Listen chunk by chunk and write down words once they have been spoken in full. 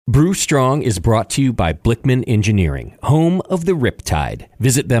Brew Strong is brought to you by Blickman Engineering, home of the Riptide.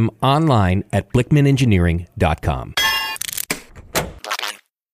 Visit them online at blickmanengineering.com.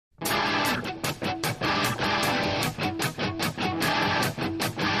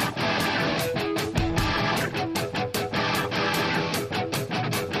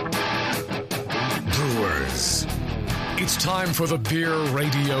 Brewers, it's time for the beer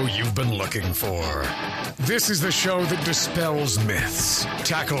radio you've been looking for. This is the show that dispels myths,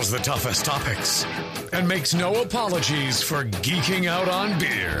 tackles the toughest topics, and makes no apologies for geeking out on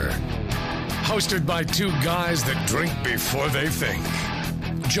beer. Hosted by two guys that drink before they think,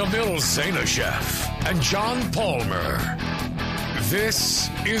 Jamil Zainasheff and John Palmer. This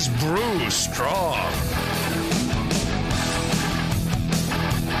is Brew Strong.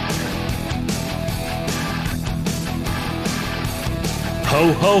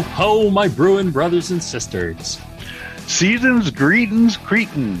 Ho, ho, ho, my brewing brothers and sisters. Seasons, greetings,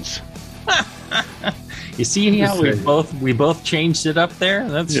 cretins. You see how we both changed it up there?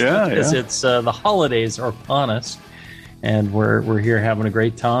 That's because it's the holidays are upon us, and we're here having a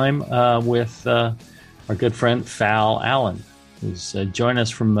great time with our good friend Fal Allen, who's joined us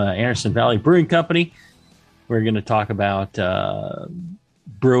from Anderson Valley Brewing Company. We're going to talk about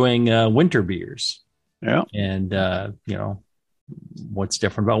brewing winter beers. Yeah, and what's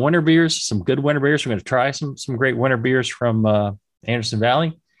different about winter beers, some good winter beers. We're going to try some great winter beers from Anderson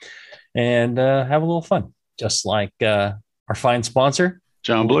Valley and have a little fun, just like our fine sponsor,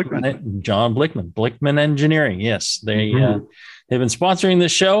 John Blickman. Blickman Engineering. Yes, they've been sponsoring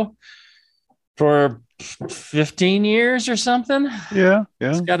this show for 15 years or something. Yeah.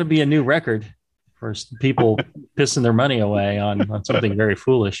 It's got to be a new record for people pissing their money away on something very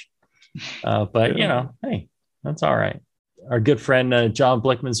foolish. But hey, that's all right. Our good friend John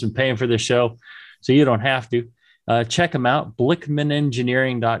Blickman's been paying for this show, so you don't have to. Check them out,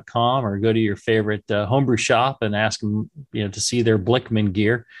 blickmanengineering.com, or go to your favorite homebrew shop and ask them to see their Blickman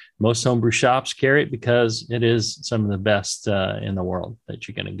gear. Most homebrew shops carry it because it is some of the best in the world that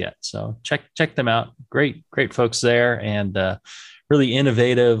you're going to get. So check them out. Great folks there, and really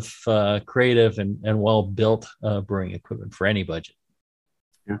innovative, creative, and well-built brewing equipment for any budget.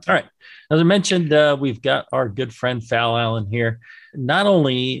 Yeah. All right. As I mentioned, we've got our good friend Fal Allen here. Not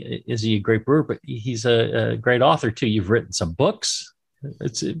only is he a great brewer, but he's a great author too. You've written some books.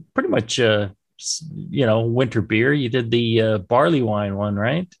 It's pretty much, winter beer. You did the barley wine one,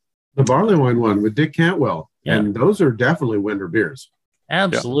 right? The barley wine one with Dick Cantwell. Yeah. And those are definitely winter beers.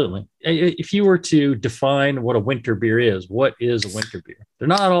 Absolutely. Yeah. If you were to define what a winter beer is, what is a winter beer? They're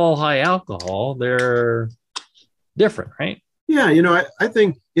not all high alcohol. They're different, right? Yeah, I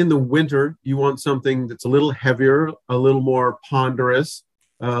think in the winter, you want something that's a little heavier, a little more ponderous,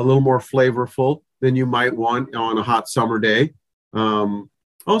 a little more flavorful than you might want on a hot summer day.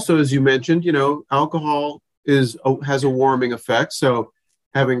 Also, as you mentioned, alcohol has a warming effect. So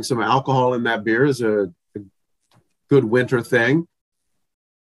having some alcohol in that beer is a good winter thing.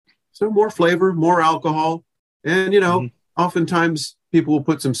 So more flavor, more alcohol. And, oftentimes people will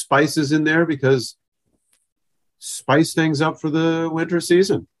put some spices in there because spice things up for the winter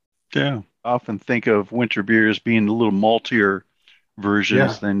season. Yeah. I often think of winter beers being a little maltier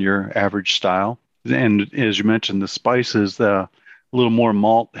versions than your average style. And as you mentioned, the spices, a little more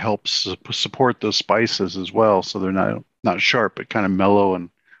malt helps support those spices as well. So they're not sharp, but kind of mellow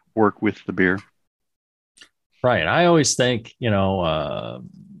and work with the beer. Right. I always think,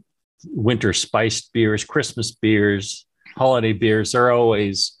 winter spiced beers, Christmas beers, holiday beers, they're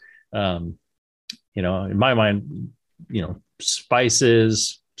always, in my mind,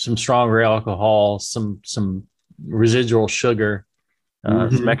 spices, some stronger alcohol, some residual sugar,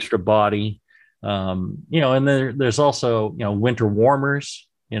 some extra body, and there's also, winter warmers,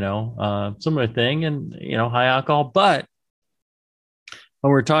 similar thing, and, high alcohol. But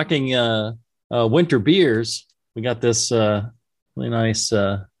when we're talking winter beers, we got this really nice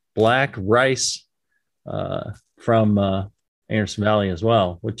black rice from Anderson Valley as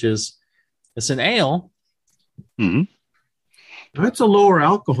well, which is, it's an ale. Mm-hmm. It's a lower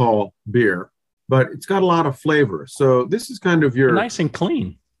alcohol beer, but it's got a lot of flavor. So this is kind of your nice and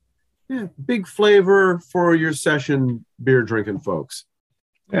clean. Yeah, big flavor for your session beer drinking folks.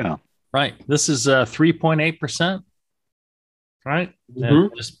 Yeah. Right. This is 3.8%. Right. Mm-hmm.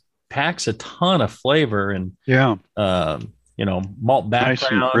 And it just packs a ton of flavor and malt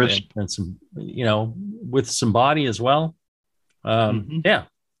background nice and some, with some body as well. Yeah.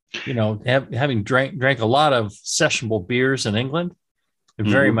 Having drank a lot of sessionable beers in England, it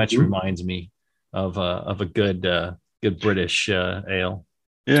very much reminds me of a good British ale.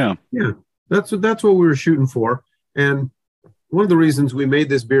 Yeah. That's what we were shooting for. And one of the reasons we made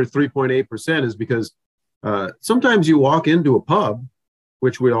this beer 3.8% is because sometimes you walk into a pub,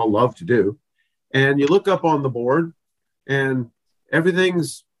 which we all love to do, and you look up on the board and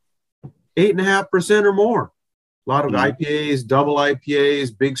everything's 8.5% or more. A lot of IPAs, double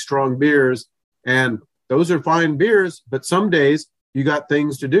IPAs, big, strong beers. And those are fine beers, but some days you got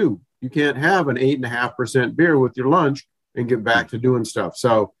things to do. You can't have an 8.5% beer with your lunch and get back to doing stuff.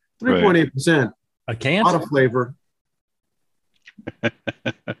 So 3.8%, I can't. a lot of flavor.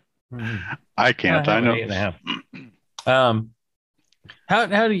 I can't. I know. 8.5.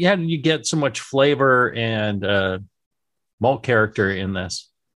 How did you get so much flavor and malt character in this?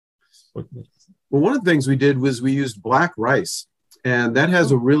 Well, one of the things we did was we used black rice, and that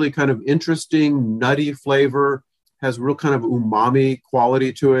has a really kind of interesting nutty flavor, has real kind of umami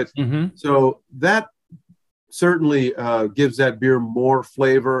quality to it. Mm-hmm. So that certainly gives that beer more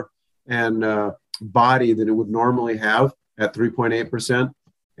flavor and body than it would normally have at 3.8%.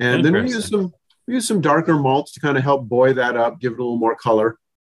 And then we use some darker malts to kind of help buoy that up, give it a little more color.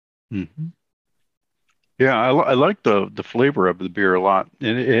 Mm-hmm. Yeah, I like the flavor of the beer a lot.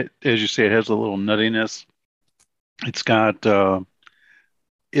 And it, as you say, it has a little nuttiness. It's got,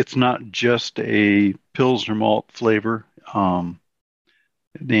 it's not just a Pilsner malt flavor, but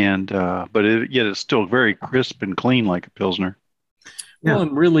yet it's still very crisp and clean like a Pilsner. Yeah. Well,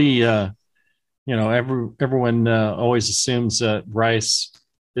 and really, everyone always assumes that rice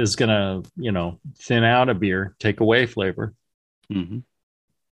is going to, thin out a beer, take away flavor. Mm-hmm.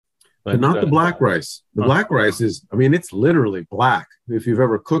 But not the black rice. The black rice is, it's literally black if you've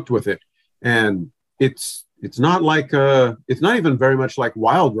ever cooked with it. And it's not like, it's not even very much like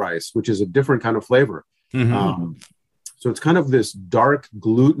wild rice, which is a different kind of flavor. Mm-hmm. So it's kind of this dark,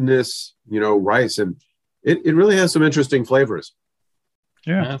 glutinous, rice. And it really has some interesting flavors.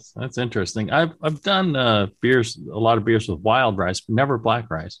 Yeah, that's interesting. I've done a lot of beers with wild rice, but never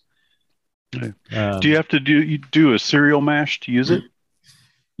black rice. Do you have to do a cereal mash to use it?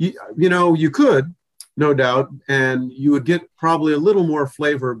 You could, no doubt, and you would get probably a little more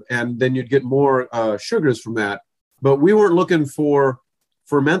flavor, and then you'd get more sugars from that. But we weren't looking for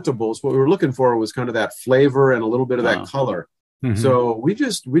fermentables. What we were looking for was kind of that flavor and a little bit of that color. Mm-hmm. So we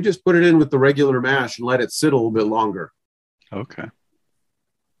just put it in with the regular mash and let it sit a little bit longer. Okay.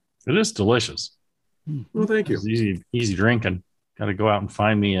 It is delicious. Well, thank you. It's easy drinking. Got to go out and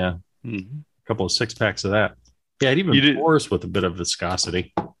find me a couple of 6-packs of that. Yeah, it even pours with a bit of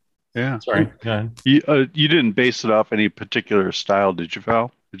viscosity. Yeah. Sorry. Go ahead. You didn't base it off any particular style, did you,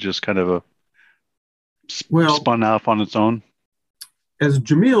 Val? It just kind of spun off on its own. As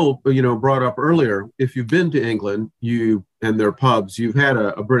Jamil, brought up earlier, if you've been to England, and their pubs, you've had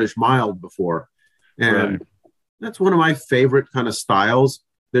a British mild before, and that's one of my favorite kind of styles.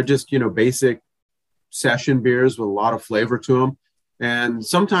 They're just basic session beers with a lot of flavor to them, and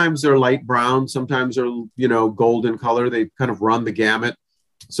sometimes they're light brown, sometimes they're golden color. They kind of run the gamut.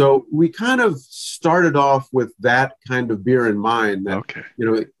 So we kind of started off with that kind of beer in mind,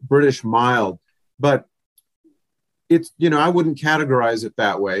 British mild, but it's, I wouldn't categorize it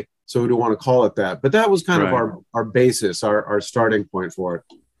that way. So we don't want to call it that, but that was kind of our basis, our starting point for it.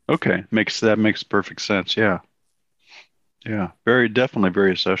 Okay. That makes perfect sense. Yeah. Yeah. Definitely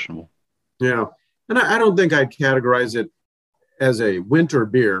very sessionable. Yeah. And I don't think I'd categorize it as a winter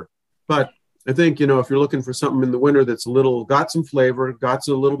beer, but I think, if you're looking for something in the winter that's got some flavor, got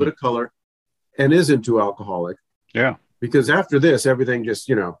a little bit of color, and isn't too alcoholic. Yeah. Because after this, everything just,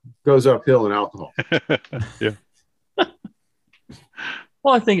 goes uphill in alcohol. Yeah.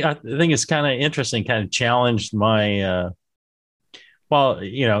 Well, I think it's kind of interesting, kind of challenged my,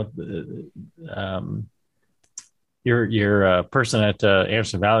 your person at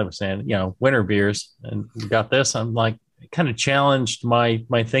Anderson Valley was saying, winter beers, and we got this. I'm like, it kind of challenged my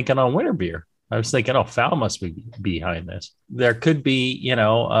thinking on winter beer. I was thinking, Foul must be behind this. There could be,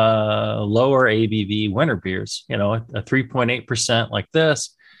 lower ABV winter beers, a 3.8% like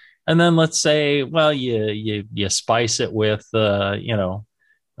this. And then let's say, well, you spice it with,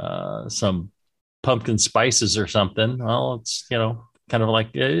 some pumpkin spices or something. Well, it's, kind of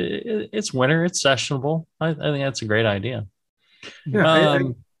like it's winter, it's sessionable. I think that's a great idea. Yeah.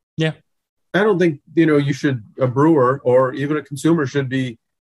 I don't think, a brewer or even a consumer should be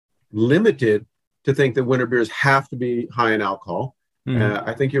limited to think that winter beers have to be high in alcohol. Mm-hmm.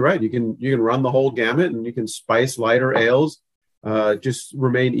 I think you're right. You can run the whole gamut, and you can spice lighter ales, just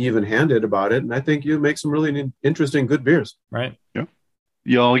remain even-handed about it. And I think you make some really interesting, good beers. Right. Yeah.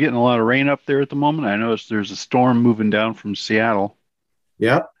 Y'all getting a lot of rain up there at the moment? I noticed there's a storm moving down from Seattle.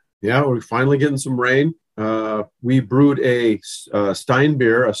 Yep. Yeah, we're finally getting some rain. We brewed a Stein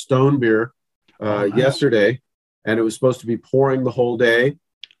beer, a stone beer, nice. yesterday. and it was supposed to be pouring the whole day,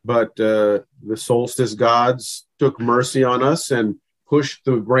 but the solstice gods took mercy on us and pushed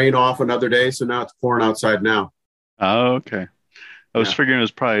the rain off another day. So now it's pouring outside now. Oh, okay. I was figuring it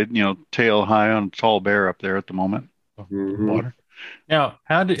was probably, tail high on a tall bear up there at the moment. Mm-hmm. Water. Now,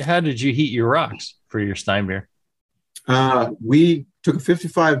 how did you heat your rocks for your Stein beer? We took a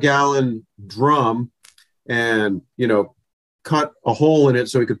 55-gallon drum and, cut a hole in it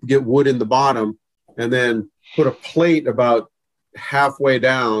so we could get wood in the bottom, and then put a plate about halfway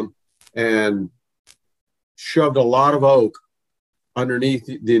down and shoved a lot of oak underneath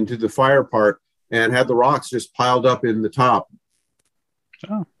into the fire part and had the rocks just piled up in the top.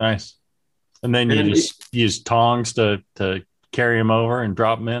 Oh, nice. And then you just use tongs to carry them over and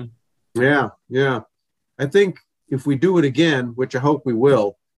drop them in. Yeah. I think if we do it again, which I hope we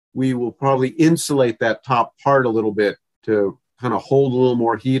will probably insulate that top part a little bit to kind of hold a little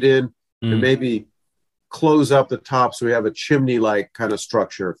more heat in, and maybe close up the top so we have a chimney-like kind of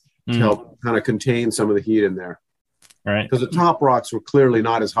structure to help kind of contain some of the heat in there. All right. Because the top rocks were clearly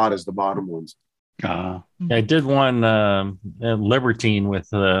not as hot as the bottom ones. I did one Libertine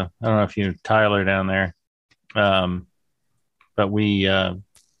with I don't know if you know Tyler down there, but we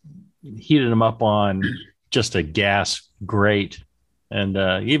heated them up on just a gas grate, and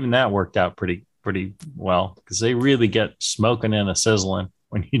even that worked out pretty well because they really get smoking and a sizzling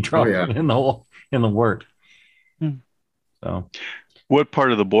when you drop it in the wort. So, what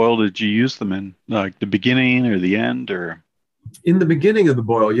part of the boil did you use them in? Like the beginning or the end, or in the beginning of the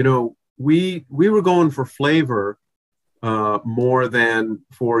boil? We were going for flavor more than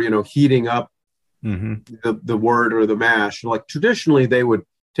for heating up the wort or the mash. Like traditionally, they would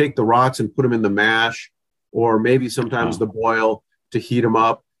take the rocks and put them in the mash, or maybe sometimes the boil to heat them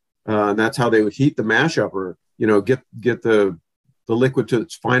up. And that's how they would heat the mash up, or get the liquid to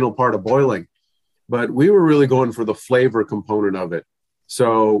its final part of boiling. But we were really going for the flavor component of it.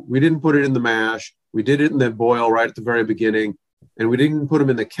 So we didn't put it in the mash. We did it in the boil right at the very beginning. And we didn't put them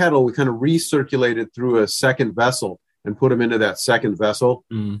in the kettle. We kind of recirculated through a second vessel and put them into that second vessel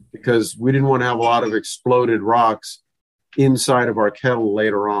because we didn't want to have a lot of exploded rocks inside of our kettle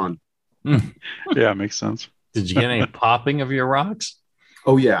later on. Yeah, makes sense. Did you get any popping of your rocks?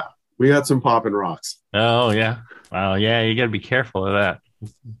 Oh, yeah. We got some popping rocks. Oh, yeah. Wow. Yeah, you got to be careful of that.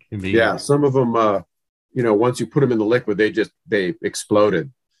 Yeah, some of them, once you put them in the liquid, they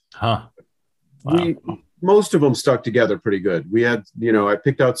exploded. Huh. Wow. Most of them stuck together pretty good. We had, I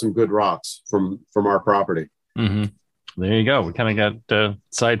picked out some good rocks from our property. Mm-hmm. There you go. We kind of got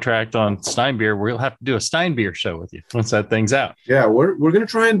sidetracked on Stein beer. We'll have to do a Stein beer show with you once that thing's out. Yeah, we're going to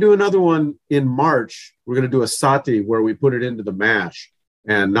try and do another one in March. We're going to do a sati where we put it into the mash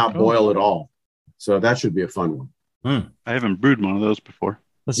and not boil at all. So that should be a fun one. I haven't brewed one of those before.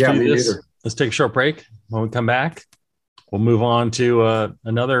 Let's do this. Neither. Let's take a short break. When we come back, we'll move on to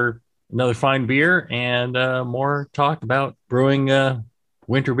another fine beer and more talk about brewing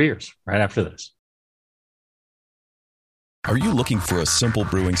winter beers right after this. Are you looking for a simple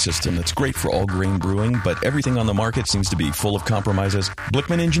brewing system that's great for all grain brewing, but everything on the market seems to be full of compromises?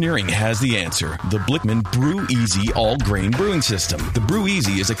 Blickman Engineering has the answer. The Blickman Brew Easy All Grain Brewing System. The Brew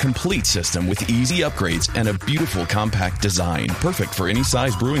Easy is a complete system with easy upgrades and a beautiful compact design, perfect for any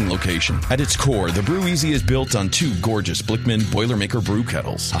size brewing location. At its core, the Brew Easy is built on two gorgeous Blickman Boilermaker brew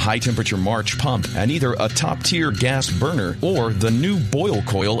kettles, a high-temperature March pump, and either a top-tier gas burner or the new Boil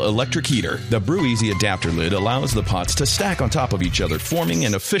Coil electric heater. The Brew Easy adapter lid allows the pots to stack on top of each other, forming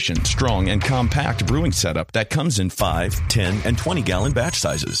an efficient, strong, and compact brewing setup that comes in 5, 10, and 20-gallon batch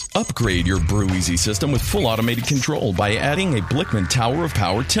sizes. Upgrade your Brew Easy system with full automated control by adding a Blickman Tower of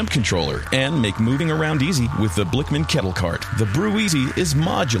Power temp controller, and make moving around easy with the Blickman Kettle Cart. The Brew Easy is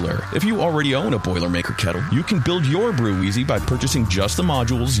modular. If you already own a Boilermaker kettle, you can build your Brew Easy by purchasing just the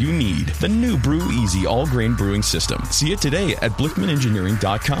modules you need. The new Brew Easy all-grain brewing system. See it today at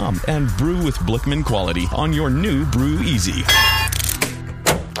BlickmanEngineering.com and brew with Blickman quality on your new Brew Easy.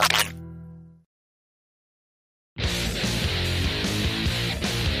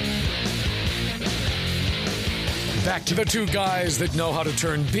 Back to the two guys that know how to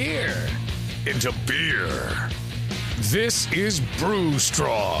turn beer into beer. This is Brew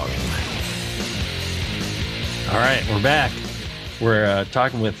Strong. All right, we're back. We're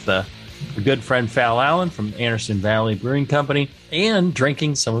talking with a good friend Fal Allen from Anderson Valley Brewing Company and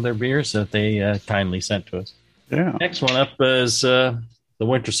drinking some of their beers that they kindly sent to us. Yeah. Next one up is the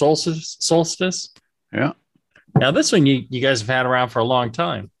winter solstice. Yeah. Now, this one you guys have had around for a long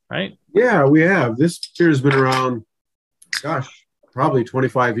time, right? Yeah, we have. This beer has been around, probably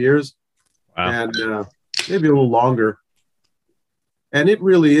 25 years. Wow. And maybe a little longer. And it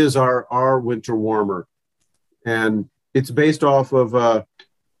really is our winter warmer. And it's based off of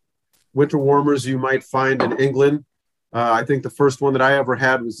winter warmers you might find in England. I think the first one that I ever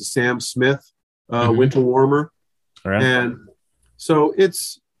had was the Sam Smith winter warmer. Right. And so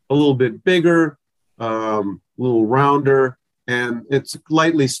it's a little bit bigger, a little rounder, and it's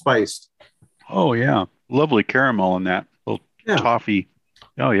lightly spiced. Oh, yeah. Lovely caramel in that. Little toffee.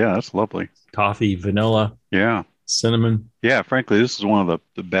 Oh, yeah, that's lovely. Toffee, vanilla. Yeah. Cinnamon. Yeah, frankly, this is one of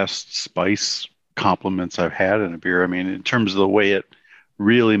the best spice complements I've had in a beer. I mean, in terms of the way it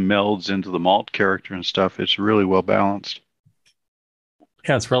really melds into the malt character and stuff, it's really well balanced.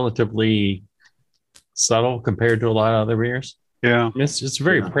 Yeah, it's relatively subtle compared to a lot of other beers. Yeah. It's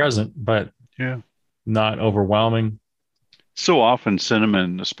very present, but not overwhelming. So often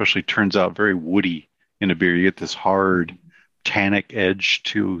cinnamon especially turns out very woody in a beer. You get this hard tannic edge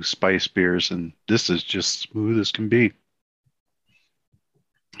to spice beers, and this is just smooth as can be.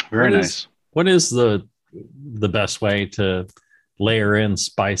 Very nice. What is the best way to layer in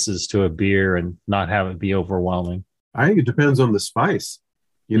spices to a beer and not have it be overwhelming? I think it depends on the spice.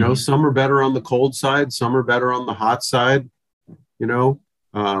 You know, some are better on the cold side, some are better on the hot side. You know,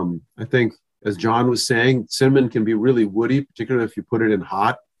 I think, as John was saying, cinnamon can be really woody, particularly if you put it in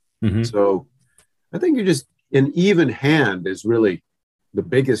hot. So I think an even hand is really the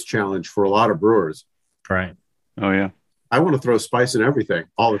biggest challenge for a lot of brewers. Right. Oh, yeah. I want to throw spice in everything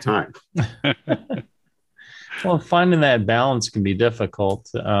all the time. Well, finding that balance can be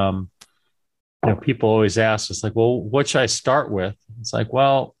difficult. People always ask us, like, well, what should I start with? It's like,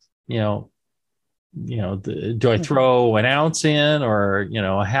 well, do I throw an ounce in, or,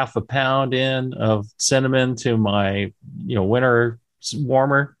 a half a pound in of cinnamon to my, winter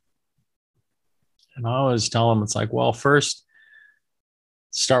warmer? And I always tell them, it's like, well, first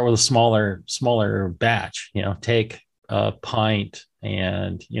start with a smaller batch, take a pint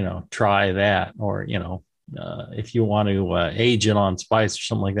and, try that. Or, if you want to age it on spice or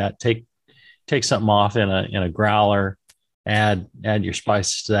something like that, take something off in a growler, add your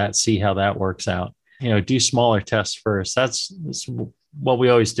spices to that, see how that works out. Do smaller tests first. That's what we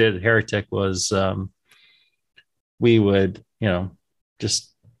always did at Heretic was we would, just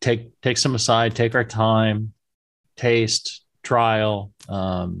take some aside, take our time, taste, trial,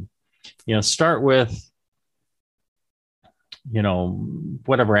 start with,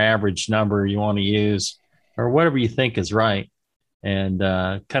 whatever average number you want to use or whatever you think is right, and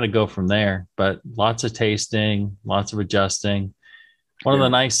kind of go from there. But lots of tasting, lots of adjusting. One of the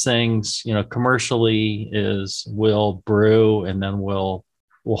nice things, commercially is we'll brew and then we'll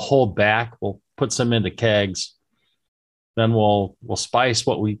hold back. We'll put some into kegs. Then we'll spice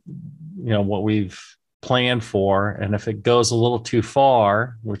what we've planned for. And if it goes a little too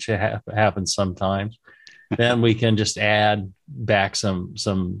far, which happens sometimes, then we can just add back some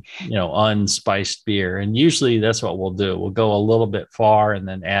unspiced beer. And usually that's what we'll do. We'll go a little bit far and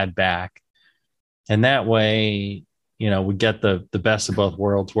then add back. And that way, we get the best of both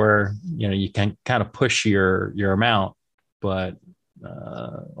worlds, where, you can kind of push your amount, but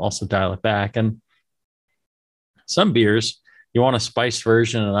also dial it back. And some beers, you want a spiced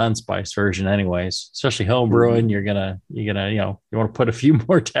version and an unspiced version anyways, especially home brewing. You're gonna, you want to put a few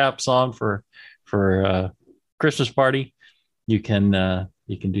more taps on for Christmas party. You can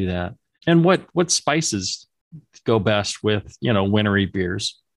do that. And what spices go best with, wintry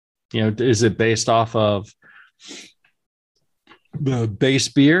beers? Is it based off of the base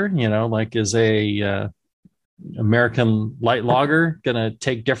beer, like is a American light lager going to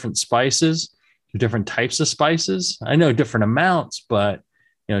take different spices, different types of spices? I know different amounts, but,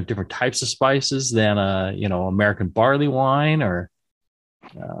 different types of spices than American barley wine, or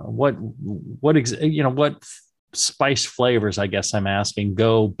what spice flavors, I guess I'm asking,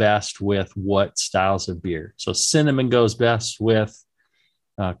 go best with what styles of beer? So cinnamon goes best with,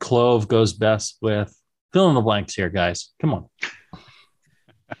 clove goes best with, fill in the blanks here, guys. Come on.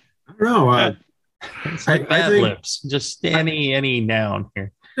 I don't know. It's like Mad Libs. Just any noun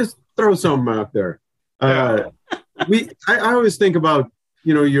here. Just throw something out there. I always think about,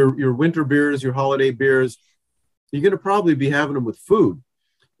 your winter beers, your holiday beers. You're going to probably be having them with food.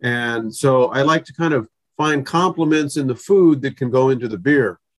 And so I like to kind of find complements in the food that can go into the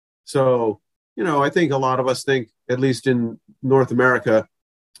beer. So, I think a lot of us think, at least in North America,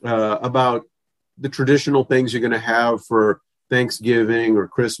 about the traditional things you're going to have for Thanksgiving or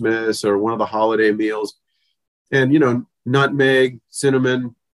Christmas or one of the holiday meals. And, nutmeg,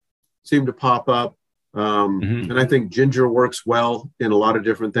 cinnamon seem to pop up. And I think ginger works well in a lot of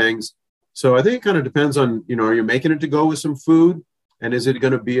different things. So I think it kind of depends on, are you making it to go with some food? And is it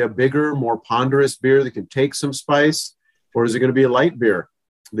going to be a bigger, more ponderous beer that can take some spice? Or is it going to be a light beer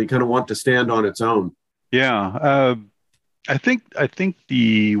that you kind of want to stand on its own? Yeah. I think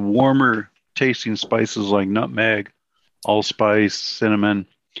the warmer tasting spices like nutmeg, allspice, cinnamon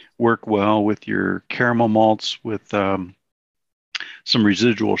work well with your caramel malts with some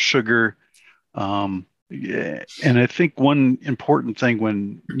residual sugar. Yeah, and I think one important thing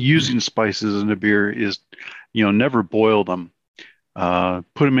when using spices in a beer is, never boil them.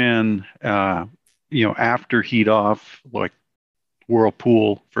 Put them in, after heat off, like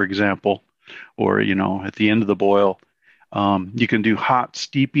whirlpool, for example, or, at the end of the boil. You can do hot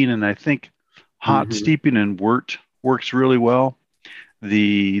steeping, and I think hot Hmm. steeping in wort works really well.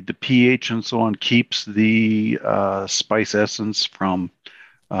 The pH and so on keeps the spice essence from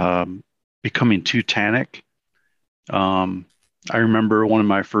um, becoming too tannic. Um, I remember Mm. one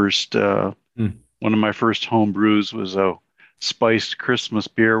of my first home brews was a spiced Christmas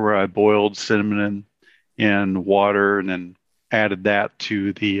beer where I boiled cinnamon in water and then added that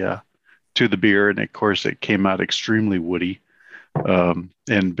to the beer, and of course it came out extremely woody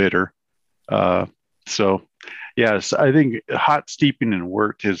and bitter. Uh, so yes, I think hot steeping in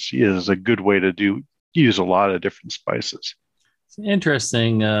wort is a good way to use a lot of different spices. It's an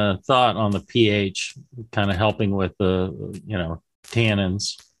interesting thought on the pH, kind of helping with the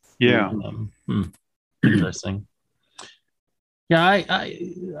tannins. Yeah, Interesting. Yeah,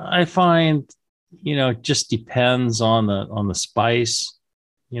 I find it just depends on the spice,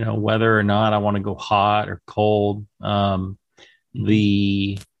 whether or not I want to go hot or cold.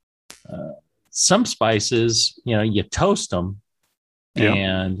 The Some spices, you toast them yeah,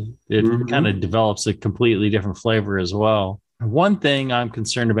 and it kind Hmm. of develops a completely different flavor as well. One thing I'm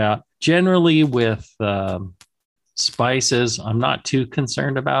concerned about generally with spices, I'm not too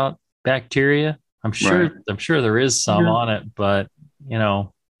concerned about bacteria. I'm sure right. I'm sure there is some Yeah. on it, but you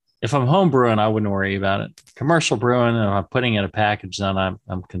know, if I'm home brewing, I wouldn't worry about it. Commercial brewing, and I'm putting in a package, then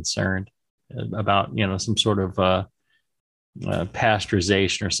I'm concerned about some sort of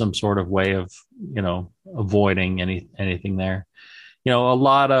pasteurization or some sort of way of avoiding anything there. A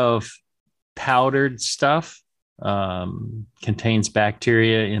lot of powdered stuff contains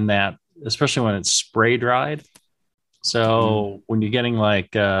bacteria in that, especially when it's spray dried. So when you're getting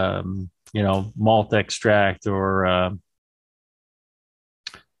like malt extract or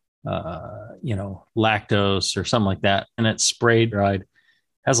lactose or something like that, and it's spray dried,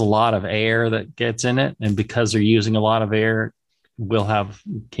 has a lot of air that gets in it, and because they're using a lot of air, will have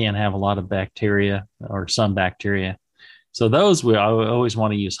can have a lot of bacteria or some bacteria. So those I always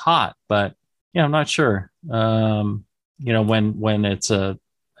want to use hot, but I'm not sure. When it's a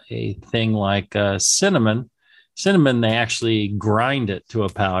thing like cinnamon, they actually grind it to a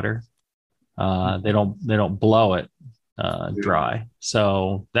powder. They don't blow it Yeah. dry,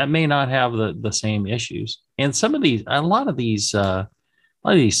 so that may not have the same issues. And a lot of these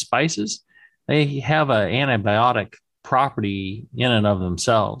spices, they have an antibiotic property in and of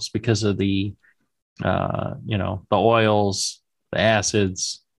themselves because of the oils, the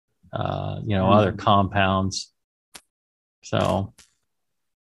acids, other compounds. So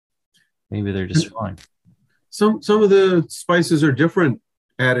maybe they're just fine. Some of the spices are different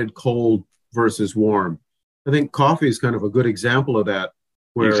added cold versus warm. I think coffee is kind of a good example of that,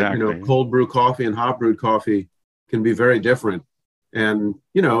 where Exactly. cold brew coffee and hot brewed coffee can be very different. And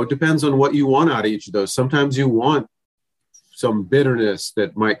it depends on what you want out of each of those. Sometimes you want some bitterness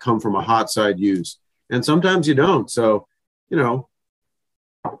that might come from a hot side use, and sometimes you don't. So, you know,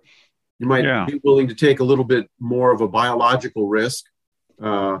 you might Yeah. be willing to take a little bit more of a biological risk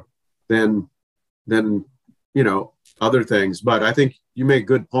uh, than than other things. But I think you make a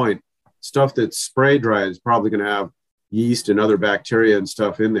good point. Stuff that's spray dried is probably going to have yeast and other bacteria and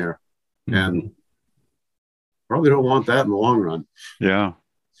stuff in there, and Mhm. probably don't want that in the long run. Yeah.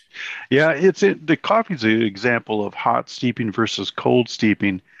 Yeah, the coffee's an example of hot steeping versus cold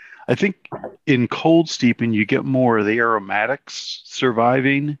steeping. I think in cold steeping you get more of the aromatics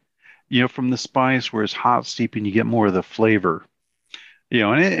surviving, from the spice, whereas hot steeping you get more of the flavor.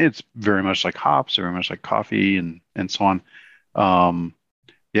 And it's very much like hops, very much like coffee and so on. Um,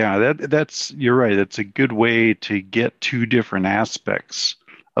 yeah, that's you're right. That's a good way to get two different aspects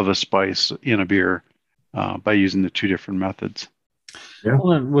of a spice in a beer by using the two different methods. Yeah.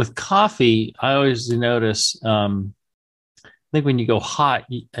 Well, and with coffee, I always notice. I think when you go hot,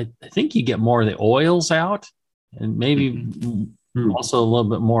 I think you get more of the oils out, and maybe Hmm. also a little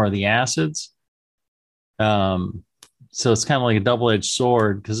bit more of the acids. Um, so it's kind of like a double-edged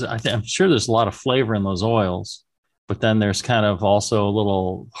sword because I'm sure there's a lot of flavor in those oils, but then there's kind of also a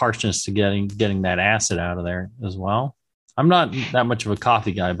little harshness to getting that acid out of there as well. I'm not that much of a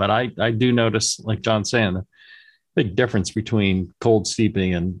coffee guy, but I do notice, like John's saying, the big difference between cold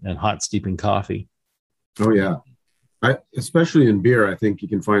steeping and hot steeping coffee. Oh yeah. Especially in beer, I think you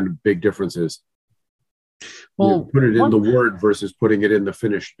can find big differences. Well, Put it in the wort versus putting it in the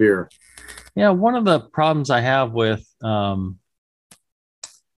finished beer. yeah, one of the problems I have with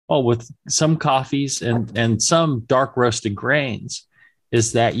with some coffees and some dark roasted grains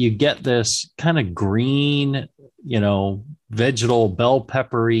is that you get this kind of green, vegetal bell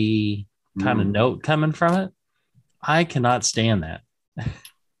peppery kind of note coming from it. I cannot stand that.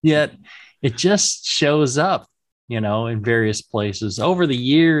 Yet it just shows up, in various places. Over the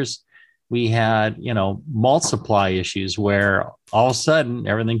years, we had, malt supply issues where all of a sudden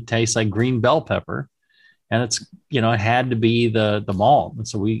everything tastes like green bell pepper. And it's, it had to be the malt. And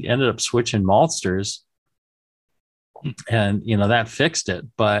so we ended up switching maltsters and, that fixed it.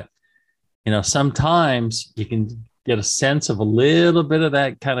 But, sometimes you can get a sense of a little bit of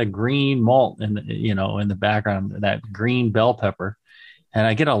that kind of green malt in the background, that green bell pepper. And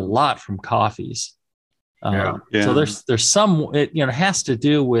I get a lot from coffees. So there's some, it has to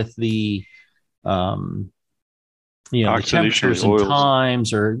do with the the temperatures and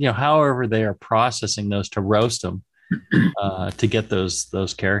times, or however they are processing those to roast them to get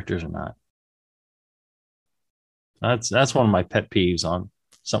those characters or not. That's one of my pet peeves on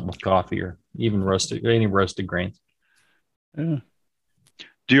something with coffee or even any roasted grains. Yeah.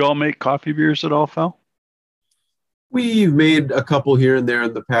 Do you all make coffee beers at all, Phil? We've made a couple here and there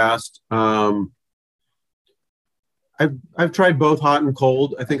in the past. I've tried both hot and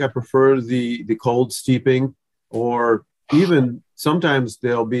cold. I think I prefer the cold steeping, or even sometimes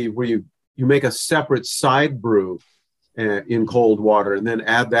they'll be where you make a separate side brew in cold water and then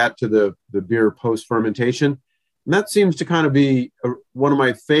add that to the beer post fermentation. And that seems to kind of be one of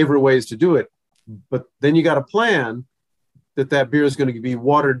my favorite ways to do it. But then you got to plan that beer is going to be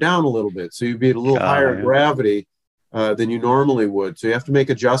watered down a little bit. So you'd be at a little higher gravity than you normally would. So you have to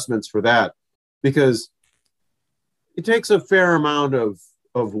make adjustments for that, because it takes a fair amount of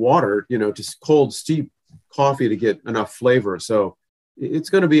water, to cold steep coffee to get enough flavor. So it's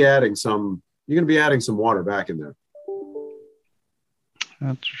going to be you're going to be adding some water back in there.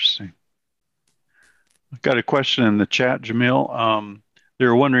 Interesting. I've got a question in the chat, Jamil.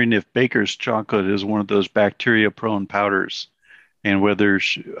 They're wondering if baker's chocolate is one of those bacteria-prone powders, and whether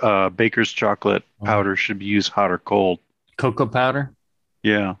baker's chocolate powder should be used hot or cold. Cocoa powder?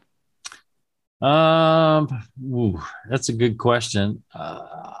 Yeah. That's a good question.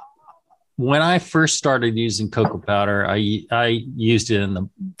 When I first started using cocoa powder, I used it in the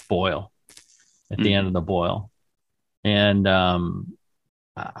boil, at the end of the boil, and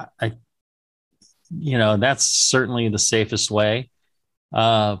that's certainly the safest way.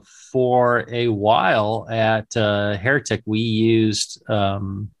 For a while at Heretic, we used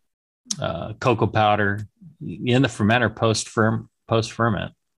cocoa powder in the fermenter post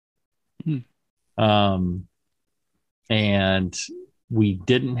ferment. And we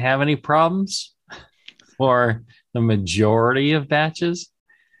didn't have any problems for the majority of batches.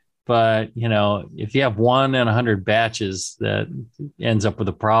 But, if you have 1 in 100 batches that ends up with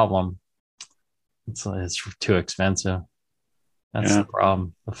a problem, it's too expensive. That's the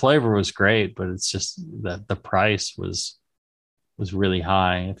problem. The flavor was great, but it's just that the price was really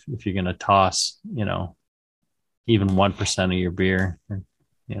high. If you're going to toss, even 1% of your beer, and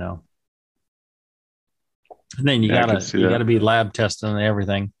then you gotta be lab testing and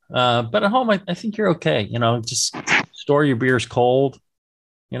everything. But at home, I think you're okay. Just store your beers cold,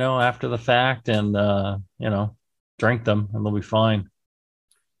 after the fact, and drink them, and they'll be fine.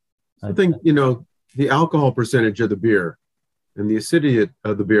 I think the alcohol percentage of the beer and the acidity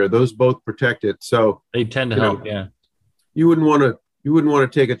of the beer, those both protect it. So they tend to help. Yeah, you wouldn't want to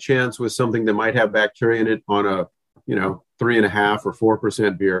take a chance with something that might have bacteria in it on a 3.5% or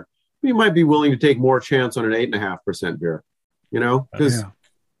 4% beer. You might be willing to take more chance on an 8.5% beer, because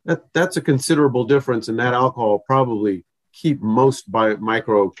that's a considerable difference, and that alcohol probably keep most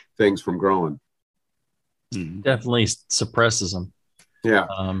micro things from growing. Definitely suppresses them. Yeah.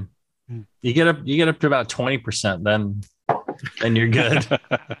 You get up to about 20%, then you're good.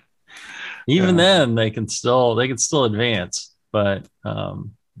 Even then, they can still advance, but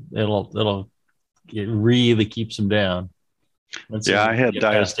it really keeps them down. I had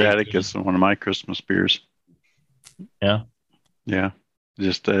Diastaticus in one of my Christmas beers. Yeah. Yeah.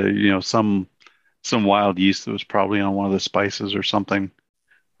 Just, some wild yeast that was probably on one of the spices or something.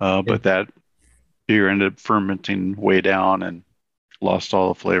 But that beer ended up fermenting way down and lost all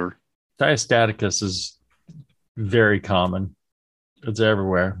the flavor. Diastaticus is very common. It's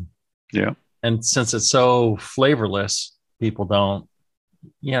everywhere. Yeah. And since it's so flavorless, people don't,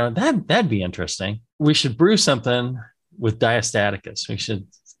 that'd be interesting. We should brew something with Diastaticus. We should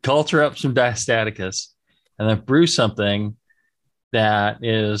culture up some Diastaticus and then brew something that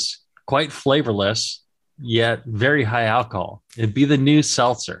is quite flavorless, yet very high alcohol. It'd be the new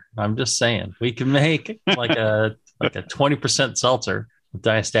seltzer. I'm just saying, we can make like a 20% seltzer with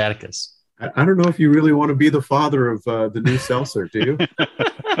diastaticus. I don't know if you really want to be the father of the new seltzer, do you?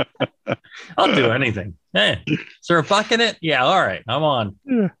 I'll do anything. Hey, is there a buck in it? Yeah, all right, I'm on.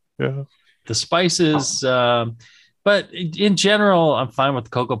 Yeah. The spices, but in general, I'm fine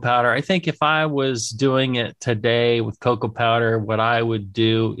with cocoa powder. I think if I was doing it today with cocoa powder, what I would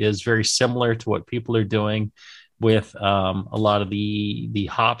do is very similar to what people are doing with a lot of the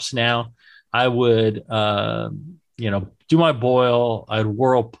hops now. I would, do my boil. I'd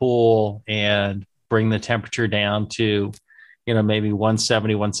whirlpool and bring the temperature down to, maybe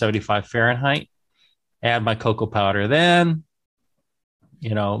 170, 175 Fahrenheit. Add my cocoa powder, then,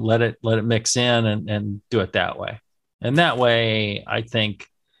 let it mix in and do it that way. And that way, I think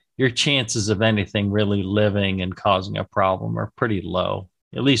your chances of anything really living and causing a problem are pretty low,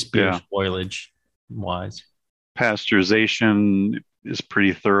 at least beer spoilage wise. Pasteurization is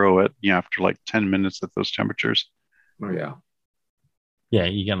pretty thorough after like 10 minutes at those temperatures. Oh, yeah. Yeah,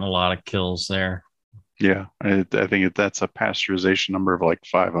 you're getting a lot of kills there. Yeah, I think that's a pasteurization number of like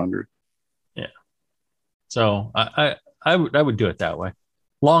 500. Yeah. So I would do it that way.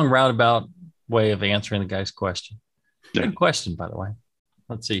 Long roundabout way of answering the guy's question. Yeah. Good question, by the way.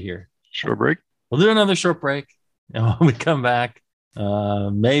 Let's see here. Short break. We'll do another short break. And when we come back,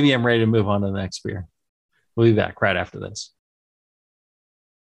 maybe I'm ready to move on to the next beer. We'll be back right after this.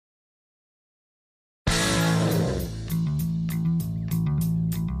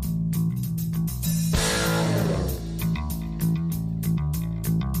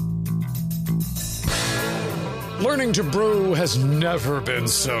 Learning to brew has never been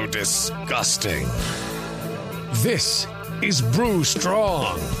so disgusting. This is Brew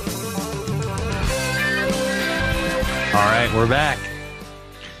Strong. All right, we're back.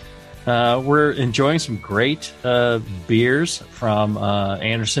 We're enjoying some great beers from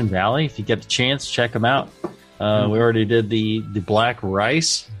Anderson Valley. If you get a chance, check them out. We already did the black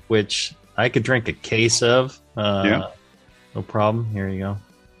rice, which I could drink a case of. No problem. Here you go.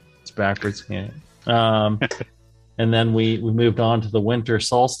 It's backwards. Yeah. And then we moved on to the winter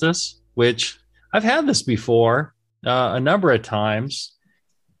solstice, which I've had this before a number of times.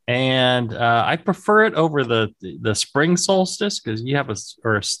 And I prefer it over the spring solstice because you have a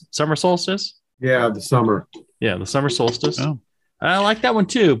summer solstice. Yeah, the summer. Yeah, the summer solstice. Oh. I like that one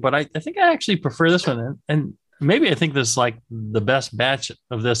too, but I think I actually prefer this one. And maybe I think this is like the best batch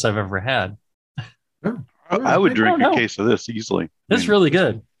of this I've ever had. I would drink a case of this easily. It's really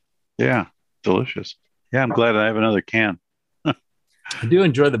good. Yeah, delicious. Yeah, I'm glad I have another can. I do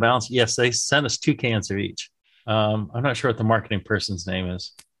enjoy the balance. Yes, they sent us 2 cans of each. I'm not sure what the marketing person's name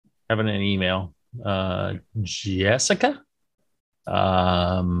is. Having an email. Jessica?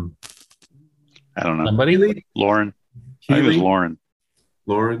 I don't know. Somebody? Lauren. I think it was Lauren.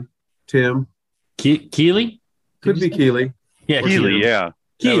 Lauren. Tim. Keely? Could be Keely. Yeah, Keely, yeah.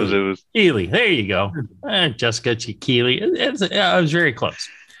 Keely. It was Keely. There you go. Jessica Keely. I was very close.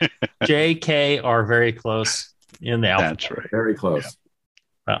 J.K. are very close in the alphabet. That's right. Very close.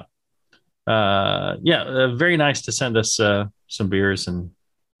 Very nice to send us some beers, and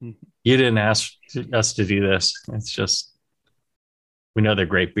you didn't ask us to do this. It's just we know they're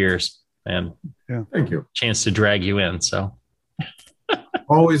great beers, and Thank you. chance to drag you in. So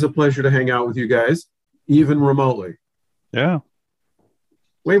Always a pleasure to hang out with you guys, even remotely. Yeah.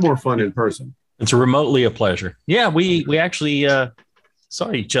 Way more fun in person. it's remotely a pleasure. Yeah, we actually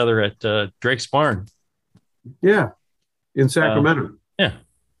saw each other at Drake's Barn. Yeah, in Sacramento. Yeah.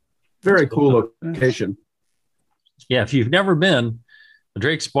 Very cool location. Yeah, if you've never been, the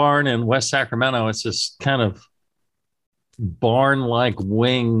Drake's Barn in West Sacramento, it's this kind of barn-like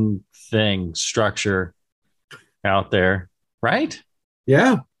wing thing structure out there, right?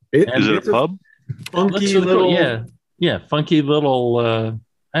 Yeah. Is it a pub? Funky Really little... cool. Yeah, funky little,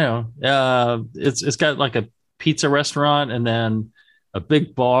 I don't know. It's got like a pizza restaurant and then a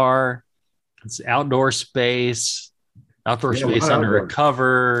big bar. It's outdoor space under a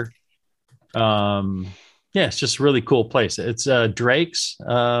cover. It's just a really cool place. It's Drake's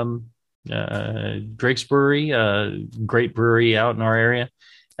Brewery, great brewery out in our area.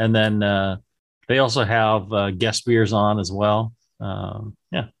 And then they also have guest beers on as well.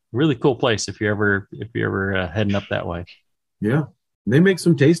 Really cool place if you're ever heading up that way. Yeah. They make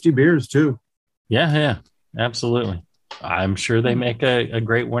some tasty beers too. Yeah, absolutely. I'm sure they make a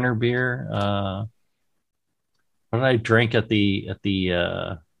great winter beer. What did I drink at the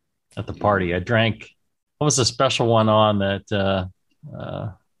party? I drank, what was the special one on that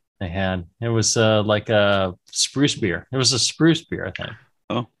they had. It was like a spruce beer. It was a spruce beer, I think.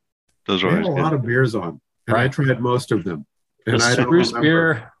 Oh, those are They had always a good. lot of beers on, and I Right. tried most of them. The And I don't spruce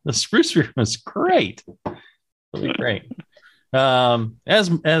remember. beer, the spruce beer was great. Really great.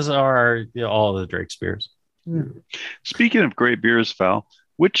 As are all the Drake's beers. Speaking of great beers, Val,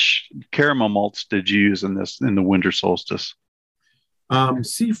 which caramel malts did you use in the winter solstice?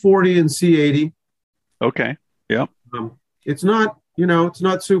 C40 and C80. Okay. Yep. It's not, it's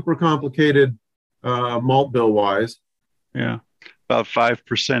not super complicated malt bill wise. Yeah. About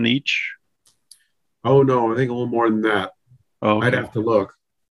 5% each. Oh no, I think a little more than that. Oh, I'd okay. have to look.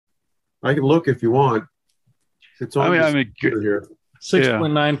 I can look if you want. It's on I this mean, computer here.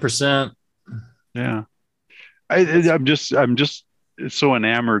 6.9%. yeah. I'm just so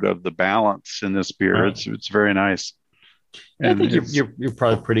enamored of the balance in this beer. Right. It's very nice. I And think you're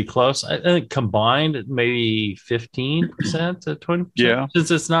probably pretty close. I think combined maybe 15% to 20%. Yeah.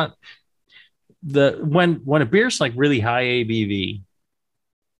 Since it's not when a beer's like really high ABV,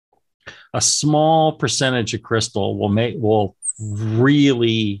 a small percentage of crystal will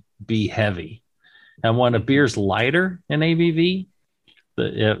really be heavy. And when a beer's lighter in ABV,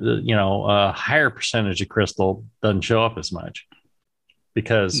 a higher percentage of crystal doesn't show up as much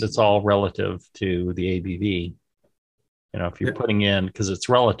because it's all relative to the ABV. If you're putting in, because it's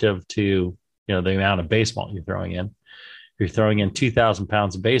relative to the amount of base malt you're throwing in. If you're throwing in 2,000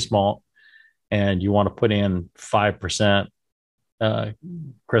 pounds of base malt and you want to put in 5%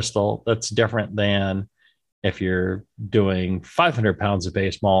 crystal, that's different than if you're doing 500 pounds of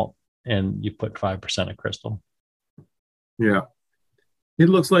base malt and you put 5% of crystal. Yeah. It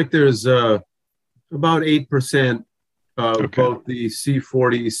looks like there's about 8% of both the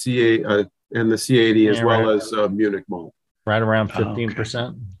C40, C8, and the C80, as well as Munich malt. Right around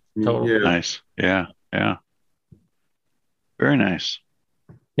 15% total. Yeah. Nice. Yeah. Yeah. Very nice.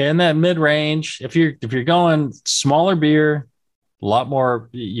 Yeah, in that mid range, if you're going smaller beer, a lot more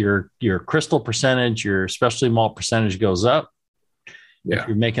your crystal percentage, your specialty malt percentage goes up. Yeah. If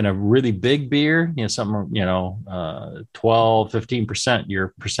you're making a really big beer, something 12, 15%,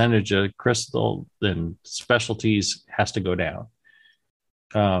 your percentage of crystal and specialties has to go down.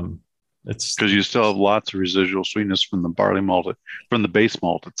 It's because you still have lots of residual sweetness from the barley malt, from the base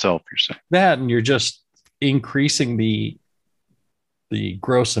malt itself. You're saying that, and you're just increasing the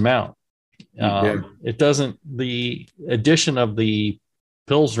gross amount. It doesn't. The addition of the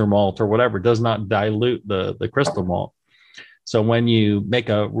Pilsner malt or whatever does not dilute the crystal malt. So when you make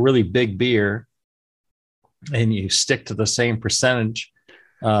a really big beer and you stick to the same percentage,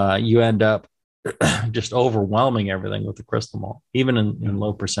 you end up just overwhelming everything with the crystal malt, even in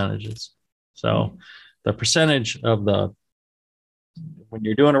low percentages. So the percentage of when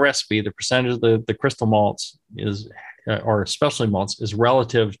you're doing a recipe, the percentage of the crystal malts is, or especially malts, is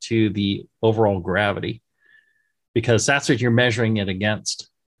relative to the overall gravity, because that's what you're measuring it against,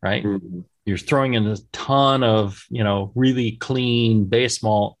 right? Mm-hmm. You're throwing in a ton of, really clean base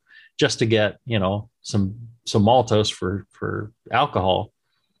malt just to get, some maltose for alcohol.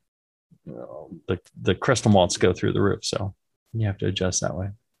 The crystal malts go through the roof. So you have to adjust that way.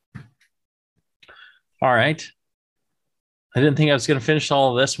 All right. I didn't think I was going to finish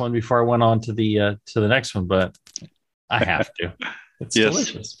all of this one before I went on to the next one, but I have to. It's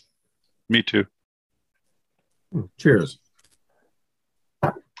delicious. Me too. Cheers.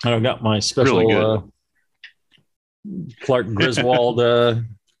 I've got my special Clark Griswold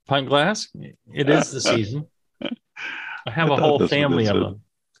pint glass. It is the season. I have a whole family of them.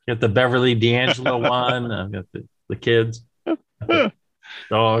 Got the Beverly D'Angelo one. I've got the kids,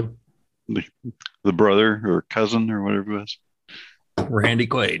 dog, the brother or cousin or whatever it was. Randy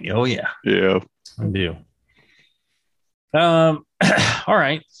Quaid. Oh yeah, yeah, I do. All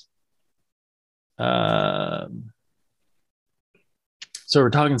right. So we're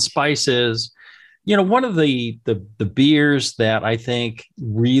talking spices. One of the beers that I think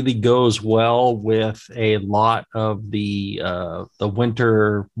really goes well with a lot of the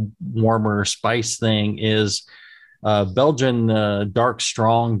winter warmer spice thing is Belgian dark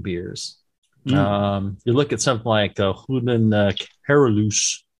strong beers. You look at something like Hoeden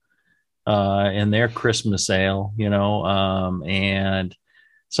Carolus and their Christmas ale, and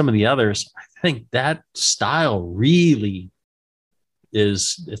some of the others. I think that style really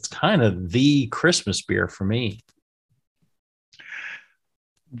it's kind of the Christmas beer for me.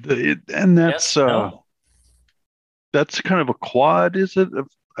 And that's that's kind of a quad, is it?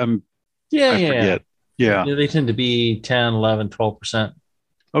 I forget. Yeah. They tend to be 10, 11, 12%.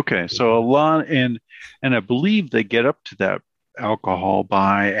 Okay, so a lot, and I believe they get up to that alcohol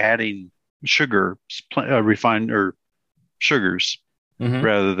by adding sugar, refined or sugars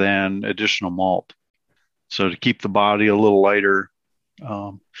rather than additional malt. So to keep the body a little lighter.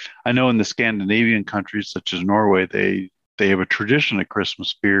 I know in the Scandinavian countries, such as Norway, they have a tradition at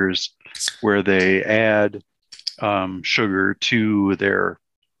Christmas beers where they add sugar to their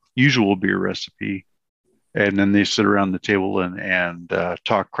usual beer recipe, and then they sit around the table and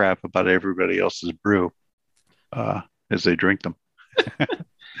talk crap about everybody else's brew as they drink them.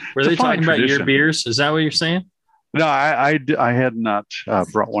 Were they talking about your beers? Is that what you're saying? No, I had not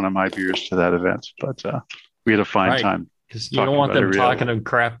brought one of my beers to that event, but we had a fine time. Because you don't want them talking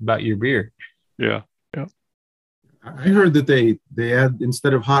crap about your beer. Yeah. I heard that they add,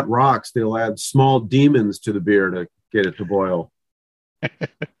 instead of hot rocks, they'll add small demons to the beer to get it to boil.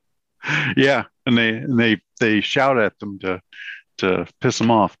 Yeah, and they shout at them to piss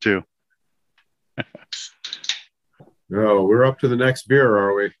them off too. Oh, we're up to the next beer,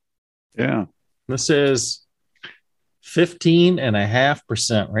 are we? Yeah. This is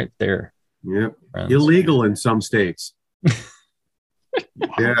 15.5% right there. Yep. Illegal in some states.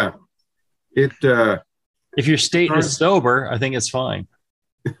 Yeah. If your state is sober, I think it's fine.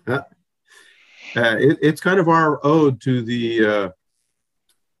 It's kind of our ode to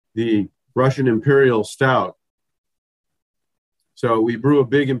the Russian Imperial Stout. So we brew a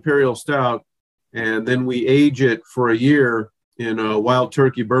big Imperial Stout, and then we age it for a year in a Wild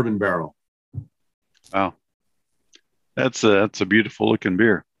Turkey bourbon barrel. Wow. That's a beautiful looking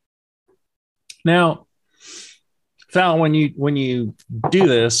beer. Now, Val, when you do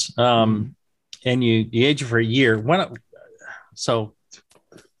this, and you age it for a year,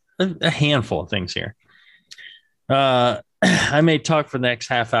 a handful of things here. I may talk for the next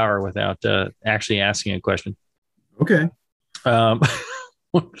half hour without actually asking a question. Okay.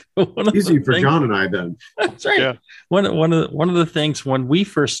 Easy for John and I then. That's right. Yeah. One of the things when we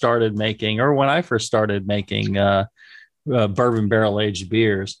first started making, or when I first started making bourbon barrel aged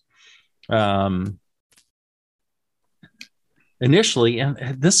beers, initially,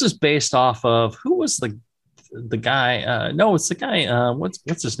 and this is based off of, who was the guy? No, it's the guy.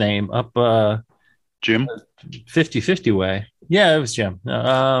 What's his name? Up Jim. 50/50 way. Yeah, it was Jim.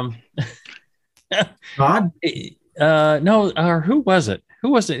 Todd? No, or who was it?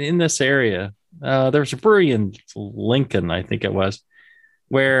 Who was it in this area? There was a brewery in Lincoln, I think it was,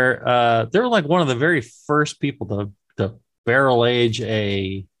 where they were like one of the very first people to barrel age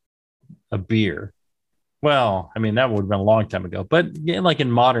a beer. Well, I mean, that would have been a long time ago, but like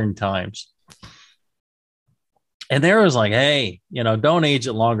in modern times. And there was like, hey, don't age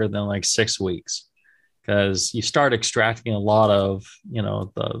it longer than like 6 weeks, because you start extracting a lot of,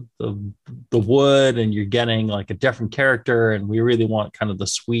 the wood, and you're getting like a different character. And we really want kind of the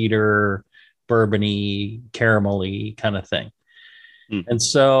sweeter, bourbony, caramelly kind of thing. Mm. And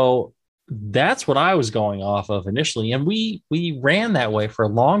so that's what I was going off of initially. And we ran that way for a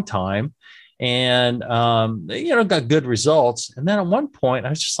long time. And, got good results. And then at one point I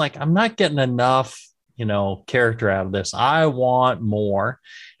was just like, I'm not getting enough, character out of this. I want more.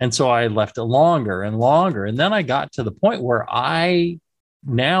 And so I left it longer and longer. And then I got to the point where I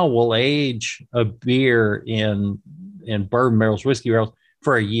now will age a beer in bourbon barrels, whiskey barrels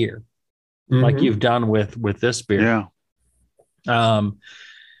for a year, like you've done with this beer. Yeah.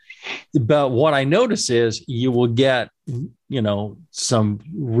 But what I notice is you will get, some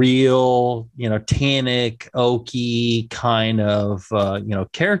real, tannic, oaky kind of,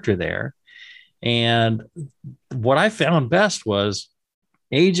 character there. And what I found best was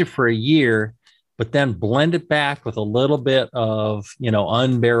age it for a year, but then blend it back with a little bit of,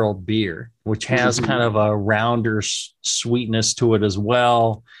 unbarreled beer, which has kind of a rounder sweetness to it as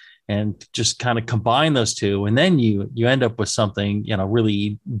well. And just kind of combine those two. And then you end up with something,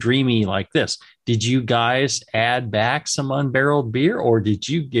 really dreamy like this. Did you guys add back some unbarreled beer, or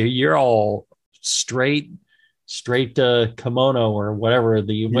you're all straight kimono or whatever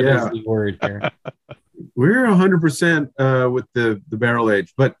what is the word here? We're 100% with the barrel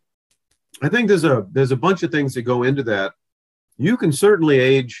age, but I think there's a bunch of things that go into that. You can certainly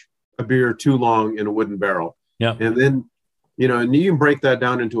age a beer too long in a wooden barrel. Yeah. And then, and you can break that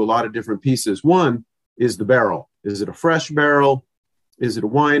down into a lot of different pieces. One is the barrel. Is it a fresh barrel? Is it a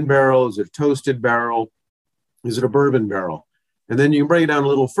wine barrel? Is it a toasted barrel? Is it a bourbon barrel? And then you can break it down a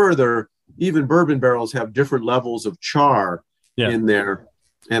little further. Even bourbon barrels have different levels of char in there.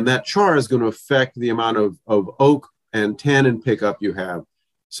 And that char is going to affect the amount of oak and tannin pickup you have.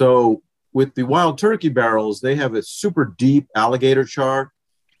 So with the Wild Turkey barrels, they have a super deep alligator char,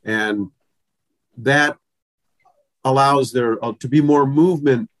 and that allows there to be more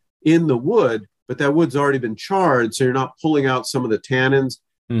movement in the wood, but that wood's already been charred, so you're not pulling out some of the tannins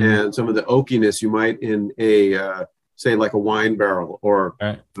and some of the oakiness you might in a say like a wine barrel or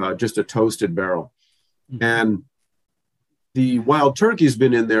Right. just a toasted barrel. And the wild turkey's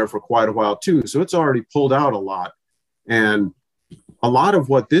been in there for quite a while too, so it's already pulled out a lot. And a lot of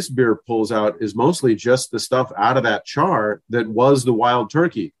what this beer pulls out is mostly just the stuff out of that char that was the wild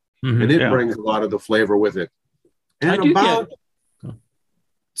turkey, and it brings a lot of the flavor with it. And about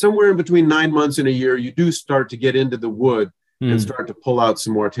somewhere in between 9 months and a year, you do start to get into the wood and start to pull out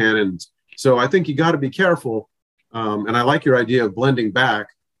some more tannins. So I think you got to be careful. And I like your idea of blending back.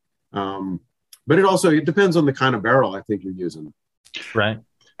 But it depends on the kind of barrel I think you're using. Right.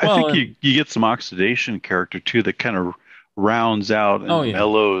 I think you get some oxidation character too that kind of rounds out and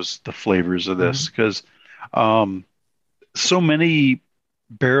mellows the flavors of this, because so many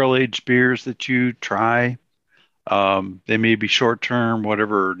barrel-aged beers that you try, they may be short-term,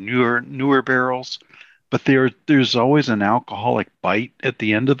 whatever, newer barrels, but there's always an alcoholic bite at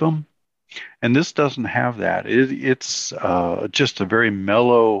the end of them. And this doesn't have that. It's just a very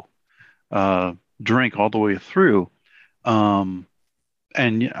mellow drink all the way through. And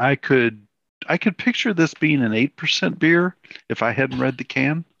I could picture this being an 8% beer if I hadn't read the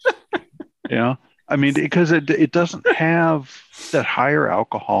can. I mean, because it doesn't have that higher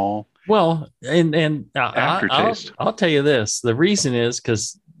alcohol. Well, and aftertaste. I'll tell you this. The reason is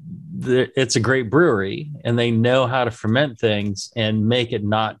because it's a great brewery and they know how to ferment things and make it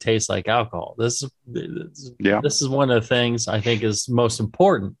not taste like alcohol. This is one of the things I think is most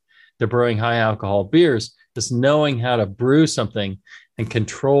important to brewing high alcohol beers, is knowing how to brew something and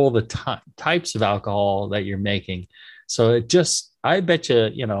control the types of alcohol that you're making. So I bet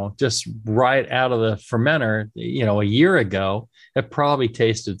you, just right out of the fermenter, a year ago, it probably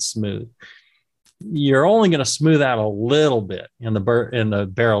tasted smooth. You're only going to smooth out a little bit in the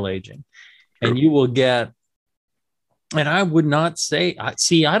barrel aging, and you will get. And I would not say, I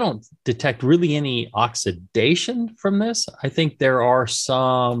don't detect really any oxidation from this. I think there is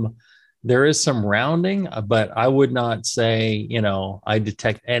some rounding, but I would not say, I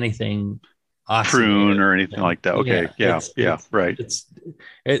detect anything prune or anything like that. Okay. Right.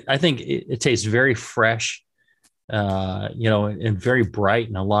 I think it tastes very fresh, and very bright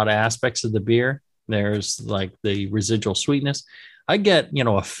in a lot of aspects of the beer. There's like the residual sweetness. I get,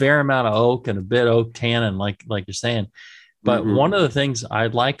 a fair amount of oak and a bit oak tannin, like you're saying. But one of the things I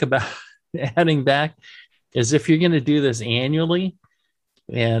like about adding back is if you're going to do this annually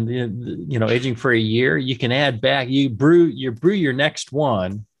and, aging for a year, you can add back, you brew your next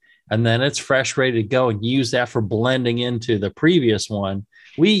one, and then it's fresh, ready to go, and use that for blending into the previous one.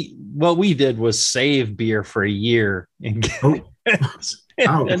 What we did was save beer for a year and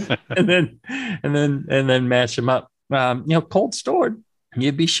then match them up. Cold stored,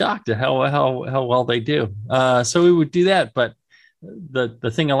 you'd be shocked at how well they do. So we would do that. But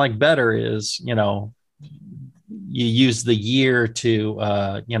the thing I like better is, you use the year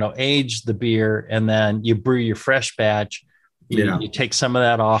to, age the beer, and then you brew your fresh batch. You take some of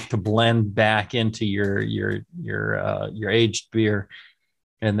that off to blend back into your aged beer.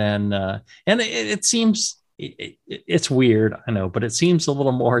 And then, it seems, it's weird, I know, but it seems a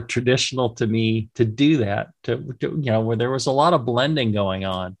little more traditional to me to do that, where there was a lot of blending going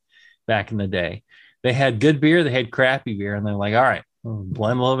on back in the day. They had good beer, they had crappy beer, and they're like, all right, we'll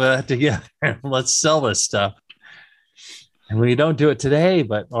blend a little bit of that together and let's sell this stuff. And we don't do it today,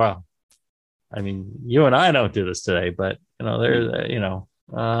 but, well, I mean, you and I don't do this today, but,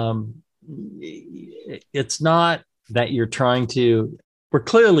 it's not that we're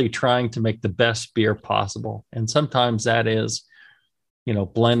clearly trying to make the best beer possible. And sometimes that is,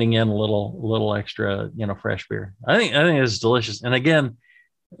 blending in a little extra, fresh beer. I think it's delicious. And again,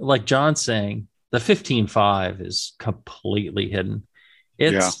 like John's saying, the 15.5 is completely hidden.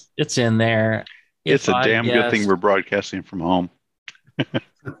 It's in there. It's a damn good thing we're broadcasting from home.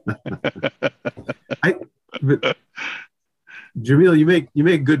 Jamil, you make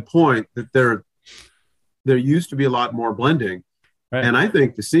a good point that there used to be a lot more blending. Right. And I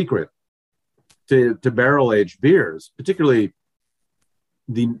think the secret to barrel aged beers, particularly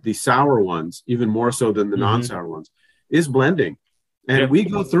the sour ones, even more so than the non-sour ones, is blending. And we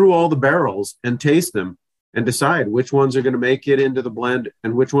go through all the barrels and taste them and decide which ones are going to make it into the blend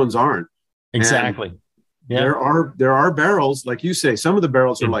and which ones aren't. Exactly. There are barrels, like you say, some of the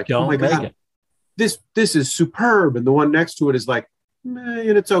barrels are like, oh my God, this is superb. And the one next to it is like,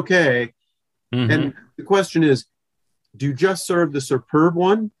 and it's okay. And the question is, do you just serve the superb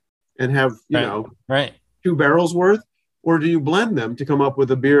one and have, two barrels worth? Or do you blend them to come up with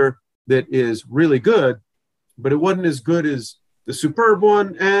a beer that is really good, but it wasn't as good as the superb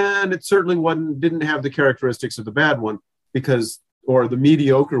one, and it certainly didn't have the characteristics of the bad one or the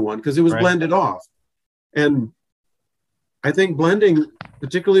mediocre one, because it was blended off. And I think blending,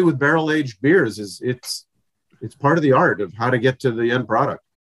 particularly with barrel-aged beers, it's part of the art of how to get to the end product.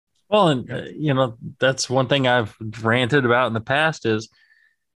 Well, and that's one thing I've ranted about in the past is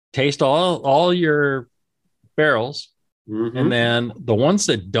taste all your barrels, and then the ones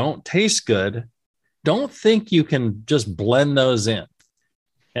that don't taste good, don't think you can just blend those in.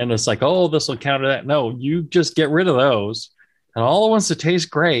 And it's like, oh, this will counter that. No, you just get rid of those, and all the ones that taste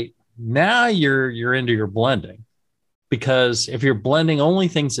great. Now you're into your blending, because if you're blending only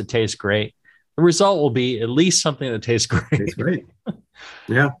things that taste great, the result will be at least something that tastes great. Tastes great.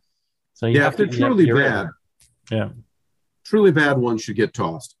 Yeah. So if they're truly bad, truly bad ones should get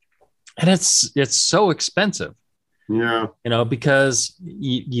tossed. And it's so expensive. Yeah. Because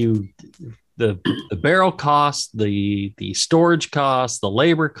the barrel cost, the storage cost, the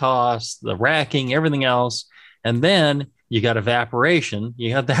labor cost, the racking, everything else, and then you got evaporation.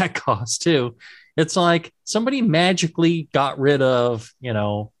 You have that cost too. It's like somebody magically got rid of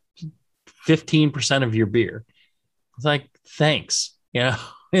 15% of your beer. It's like, thanks,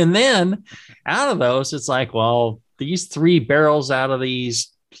 And then out of those, it's like, well, these 3 barrels out of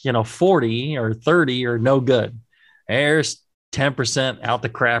these, 40 or 30 are no good. There's 10% out the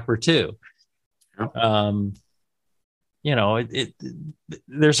crapper too.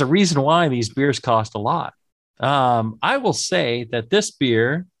 There's a reason why these beers cost a lot. I will say that this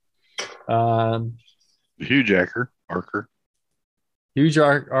beer, huge Arker. What's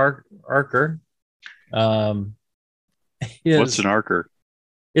an Arker?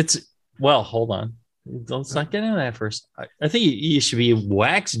 Hold on. Let's not get into that first. I think you should be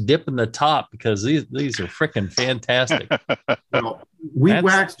wax dipping the top, because these are freaking fantastic. Well, we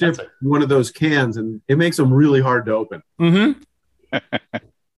wax dip one of those cans, and it makes them really hard to open. Mm-hmm.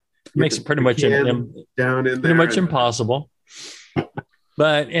 Makes it pretty much down in pretty much impossible.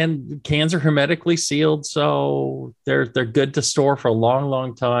 And cans are hermetically sealed, so they're good to store for a long,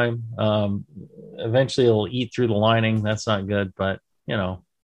 long time. Eventually, it'll eat through the lining. That's not good, but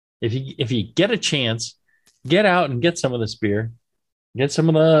if you get a chance, get out and get some of this beer. Get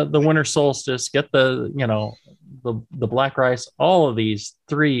some of the Winter Solstice. Get the Black Rice. All of these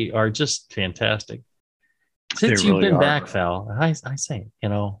 3 are just fantastic. Since you've been back, Val, I say,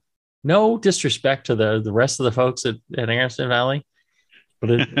 no disrespect to the rest of the folks at Anderson Valley,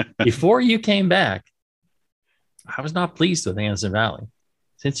 but before you came back, I was not pleased with Anderson Valley.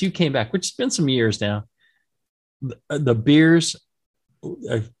 Since you came back, which has been some years now, the beers,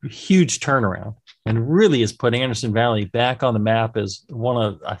 a huge turnaround, and really has put Anderson Valley back on the map as one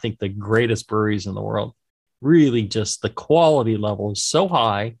of, I think, the greatest breweries in the world. Really, just the quality level is so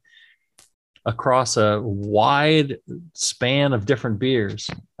high across a wide span of different beers.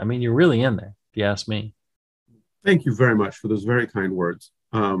 I mean, you're really in there, if you ask me. Thank you very much for those very kind words.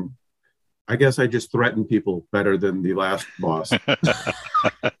 I guess I just threaten people better than the last boss.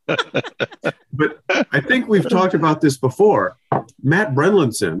 But I think we've talked about this before. Matt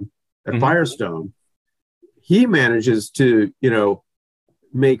Brenlinson at Firestone, he manages to,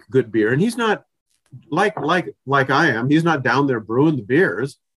 make good beer. And he's not like I am. He's not down there brewing the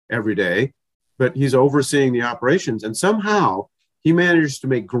beers every day, but he's overseeing the operations. And somehow he manages to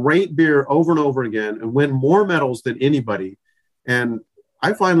make great beer over and over again and win more medals than anybody. And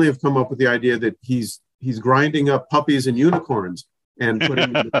I finally have come up with the idea that he's grinding up puppies and unicorns and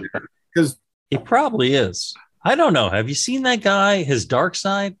putting them in there. Because he probably is. I don't know. Have you seen that guy, his dark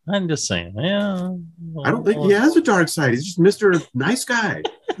side? I'm just saying. Yeah. I don't think he has a dark side. He's just Mr. Nice Guy.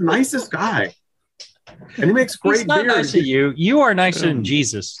 Nicest guy. And he makes great beer. Nice to you. You are nicer than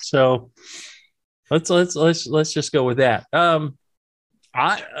Jesus. So let's just go with that.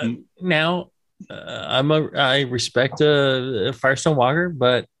 I respect Firestone Walker,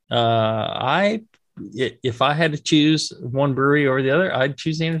 but if I had to choose one brewery or the other, I'd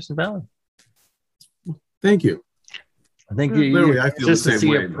choose Anderson Valley. Thank you. I think I feel just the same to see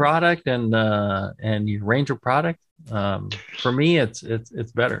way, your product and your range of product. For me, it's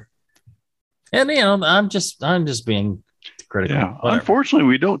better. And I'm just being critical. Yeah, unfortunately,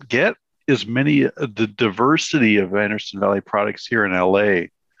 we don't get as many the diversity of Anderson Valley products here in LA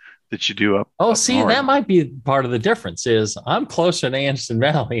that you do up. See, north. That might be part of the difference. Is I'm closer to Anderson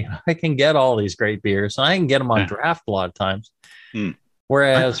Valley. I can get all these great beers, and I can get them on draft a lot of times.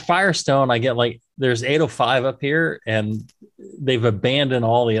 Whereas Firestone, I get there's 805 up here, and they've abandoned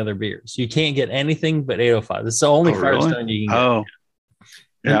all the other beers. You can't get anything but 805. It's the only Firestone you can get. Oh,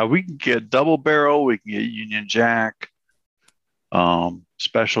 yeah, we can get Double Barrel, we can get Union Jack,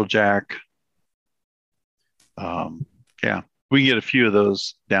 Special Jack. Yeah, we can get a few of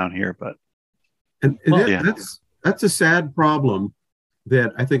those down here, but that's a sad problem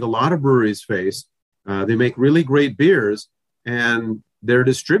that I think a lot of breweries face. They make really great beers, and their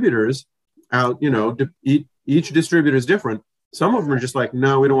distributors out, each distributor is different. Some of them are just like,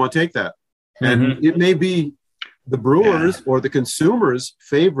 no, we don't want to take that. And it may be the brewers or the consumer's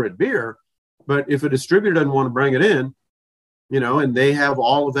favorite beer, but if a distributor doesn't want to bring it in, and they have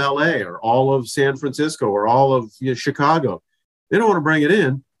all of LA or all of San Francisco or all of Chicago, they don't want to bring it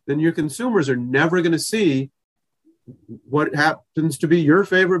in, then your consumers are never going to see what happens to be your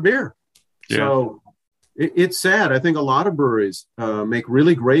favorite beer. Yeah. So it's sad. I think a lot of breweries make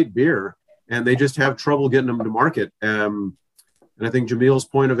really great beer, and they just have trouble getting them to market. And I think Jamil's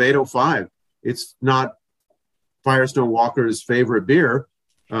point of 805, it's not Firestone Walker's favorite beer,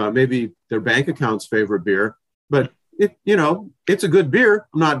 maybe their bank account's favorite beer, but it's a good beer.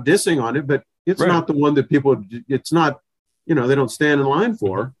 I'm not dissing on it, but it's not the one that it's not, they don't stand in line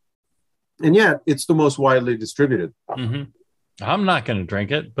for. And yet it's the most widely distributed. I'm not going to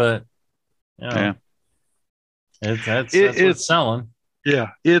drink it, but that's what's selling. Yeah,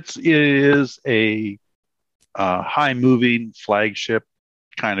 it is a high moving flagship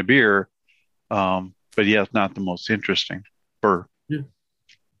kind of beer. But it's not the most interesting for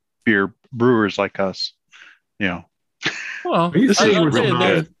beer brewers like us. Well,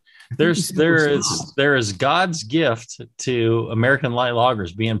 there is God's gift to American light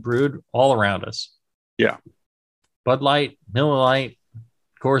lagers being brewed all around us. Yeah. Bud Light, Miller Lite,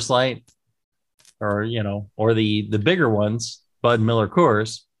 Coors Light, or the bigger ones, Bud, Miller,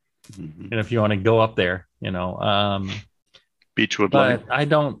 Coors. And if you want to go up there, Beechwood Light. But I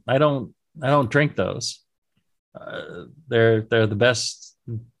don't drink those. They're the best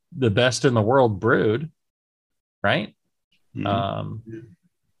in the world brewed, right?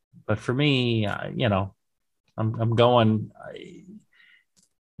 But for me, I'm going.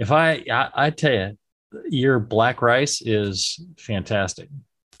 If I tell you, your black rice is fantastic,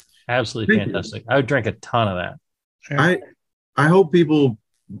 absolutely fantastic. I would drink a ton of that. I hope people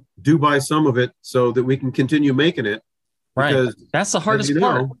do buy some of it so that we can continue making it. Right, because that's the hardest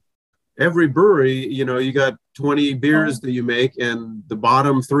part. Every brewery, you got 20 beers that you make, and the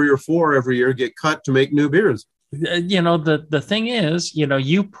bottom 3 or 4 every year get cut to make new beers. The thing is,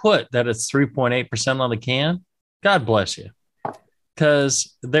 you put that it's 3.8% on the can. God bless you,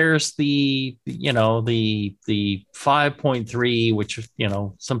 because there's the 5.3, which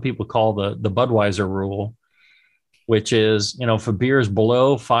some people call the Budweiser rule, which is if a beer is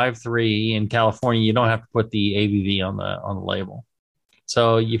below 5.3 in California, you don't have to put the ABV on the label.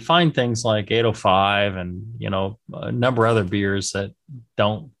 So you find things like 805 and a number of other beers that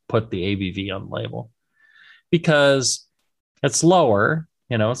don't put the ABV on the label, because it's lower,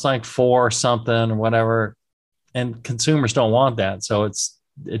 it's like 4 something or whatever, and consumers don't want that. So it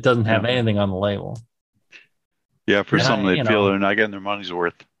doesn't have anything on the label. Yeah, for some they feel they're not getting their money's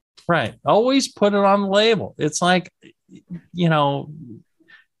worth. Right. Always put it on the label. It's like,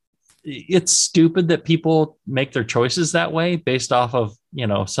 it's stupid that people make their choices that way based off of,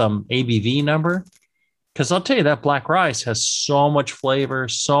 some ABV number. Because I'll tell you, that black rice has so much flavor,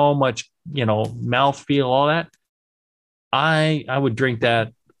 so much, mouthfeel, all that. I would drink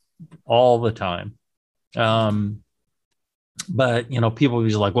that all the time. But, people will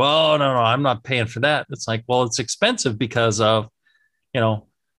be like, well, no, I'm not paying for that. It's like, well, it's expensive because of,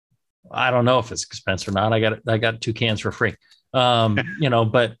 I don't know if it's expensive or not. I got 2 cans for free.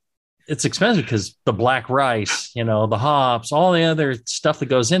 But it's expensive because the black rice, the hops, all the other stuff that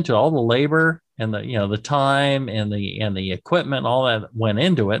goes into it, all the labor and the time and the equipment, all that went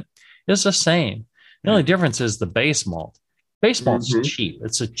into it is the same. The only difference is the base malt. Base malt's cheap.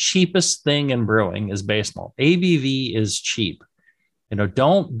 It's the cheapest thing in brewing is base malt. ABV is cheap.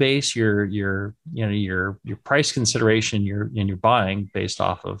 Don't base your price consideration in your buying based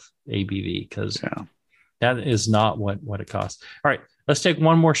off of ABV, because that is not what it costs. All right, let's take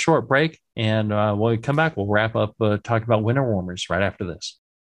one more short break, and when we come back, we'll wrap up talking about winter warmers right after this.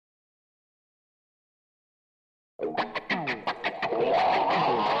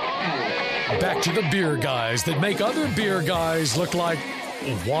 Back to the beer guys that make other beer guys look like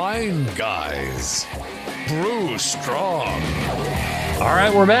wine guys. Brew strong. All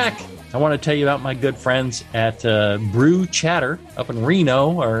right, we're back. I want to tell you about my good friends at Brew Chatter up in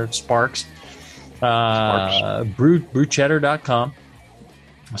Reno, or Sparks. Brewchatter.com.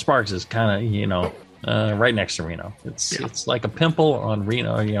 Sparks is kind of, right next to Reno. It's like a pimple on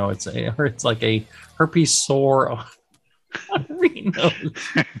Reno. It's like a herpes sore on Reno.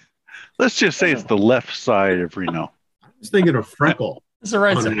 Let's just say it's the left side of Reno. I was thinking of freckle. It's the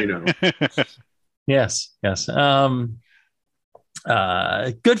right side. Reno. Yes.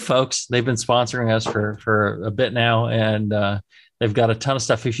 Good folks. They've been sponsoring us for a bit now, and They've got a ton of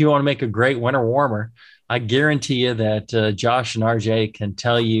stuff. If you want to make a great winter warmer, I guarantee you that Josh and RJ can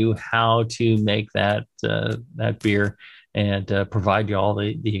tell you how to make that beer and provide you all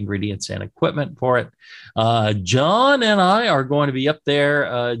the ingredients and equipment for it. John and I are going to be up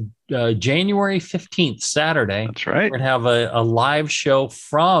there January 15th, Saturday. That's right. We're going to have a live show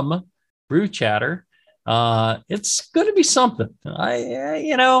from Brew Chatter. It's going to be something.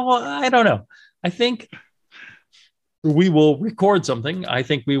 I don't know. I think we will record something. I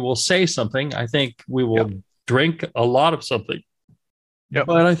think we will say something. I think we will drink a lot of something. Yep.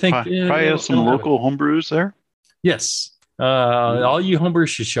 But I think probably have some local homebrews there. Yes. All you homebrewers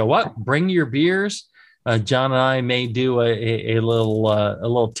should show up. Bring your beers. John and I may do a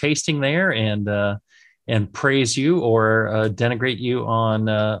little tasting there and praise you or denigrate you on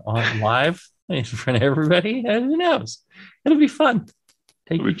live in front of everybody. Who knows? It'll be fun.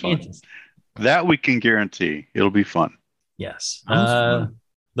 Take your chances. That we can guarantee. It'll be fun. Yes.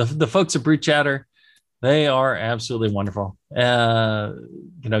 The folks at Brew Chatter, they are absolutely wonderful.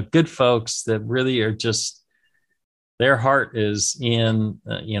 Good folks that really are just, their heart is in,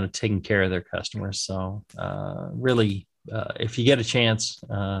 taking care of their customers. So really, if you get a chance,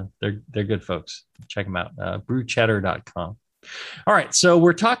 they're good folks. Check them out. Brewchatter.com. All right. So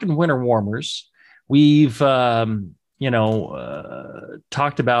we're talking winter warmers. We've,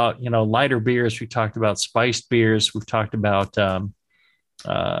 talked about, lighter beers. We talked about spiced beers. We've talked about, some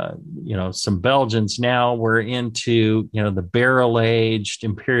Belgians. Now we're into, the barrel aged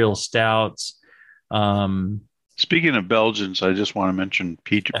imperial stouts. Speaking of Belgians, I just want to mention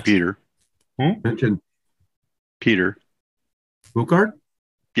Peter. Yes. Peter. Mention Peter. Buchard?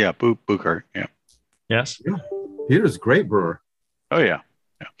 Yeah, Buchard. Yeah. Yes. Yeah. Peter's a great brewer. Oh, yeah.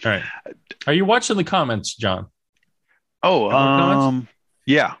 All right. Are you watching the comments, John? Oh,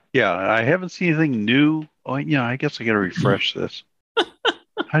 yeah. I haven't seen anything new. Oh, yeah, I guess I got to refresh this.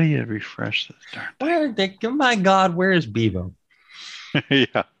 How do you refresh this? My God, where is Bevo?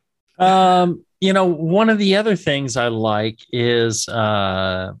 Yeah. One of the other things I like is,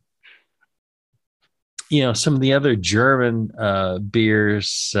 some of the other German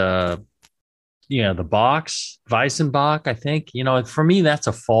beers, the Box, Weissenbach, I think, for me, that's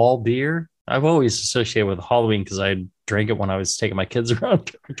a fall beer. I've always associated with Halloween because I drank it when I was taking my kids around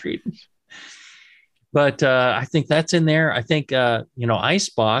trick-or-treating. But I think that's in there. I think,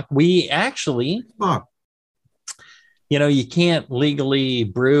 Eisbach, we actually, you can't legally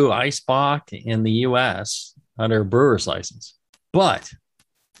brew Eisbach in the U.S. under a brewer's license. But,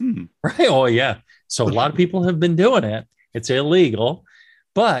 right? Oh, yeah. So a lot of people have been doing it. It's illegal.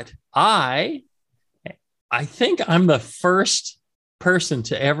 But I think I'm the first person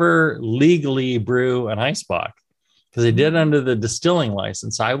to ever legally brew an Eisbach because I did under the distilling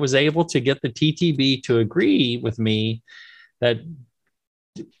license. I was able to get the TTB to agree with me that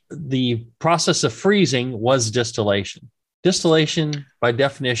the process of freezing was distillation. Distillation, by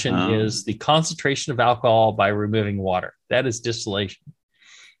definition, is the concentration of alcohol by removing water. That is distillation.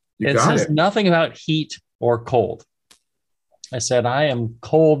 It says nothing about heat or cold. I said, I am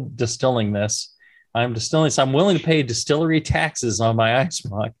cold distilling this. I'm distilling this. I'm willing to pay distillery taxes on my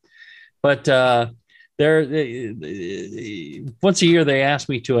Eisbach. But once a year, they ask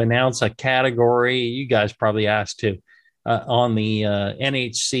me to announce a category. You guys probably asked too, on the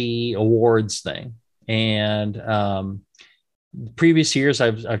NHC awards thing. And previous years,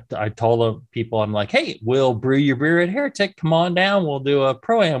 I told people, I'm like, hey, we'll brew your beer at Heretic. Come on down. We'll do a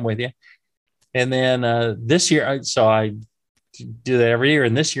pro-am with you. And then this year, I do that every year.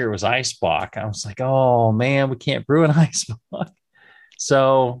 And this year it was Eisbach. I was like, oh man, we can't brew an Eisbach.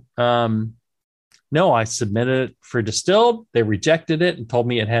 So, no, I submitted it for distilled. They rejected it and told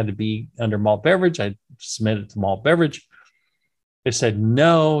me it had to be under malt beverage. I submitted it to malt beverage. They said,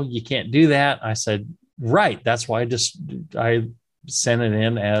 no, you can't do that. I said, right. That's why I sent it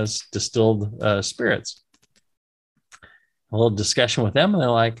in as distilled spirits. A little discussion with them. And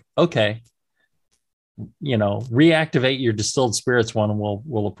they're like, okay, reactivate your distilled spirits one and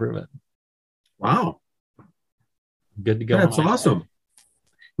we'll approve it. Wow. Good to go. That's awesome.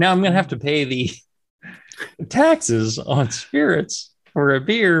 Now I'm going to have to pay the taxes on spirits for a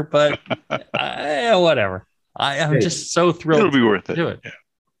beer, but whatever. I'm just so thrilled. It'll be worth it. Do it. Yeah.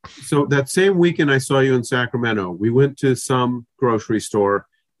 So that same weekend I saw you in Sacramento, we went to some grocery store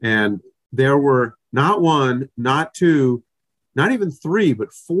and there were not one, not two, not even three,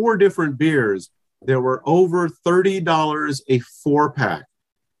 but four different beers. There were over $30 a 4-pack.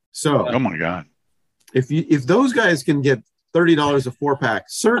 So, oh my God! If those guys can get $30 a 4-pack,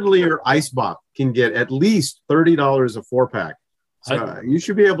 certainly your Eisbach can get at least $30 a 4-pack. So you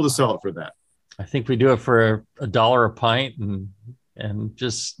should be able to sell it for that. I think we do it for a dollar a pint, and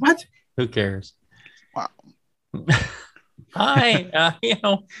just What? who cares? Wow.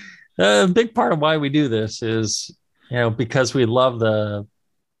 A big part of why we do this is, because we love the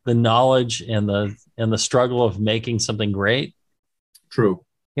knowledge and the struggle of making something great. True.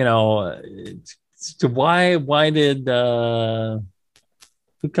 Why did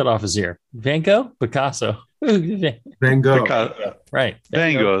who cut off his ear? Van Gogh? Picasso? Van Gogh. Right.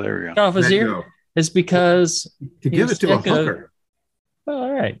 Van Gogh, there we go. Cut off his Van ear Gogh. is because To give it to a hooker. Well,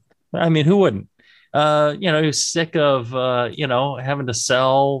 all right. I mean, who wouldn't? He was sick of having to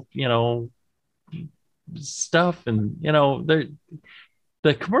sell, stuff, and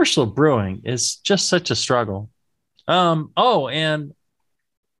the commercial brewing is just such a struggle. And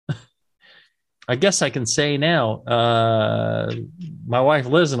I guess I can say now, my wife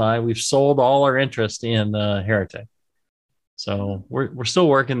Liz and I, we've sold all our interest in Heretic. So we're still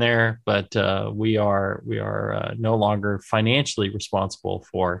working there, but we are no longer financially responsible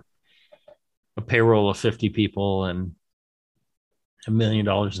for a payroll of 50 people and $1 million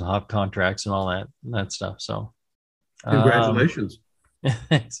in hop contracts and all that stuff. So Congratulations.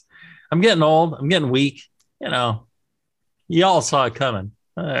 thanks. I'm getting old. I'm getting weak. You all saw it coming.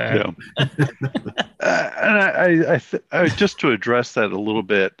 Yeah. And I just to address that a little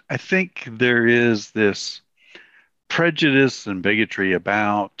bit, I think there is this prejudice and bigotry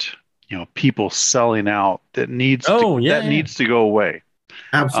about people selling out that needs to go away.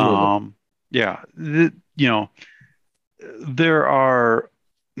 Absolutely. There are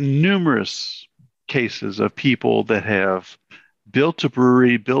numerous cases of people that have built a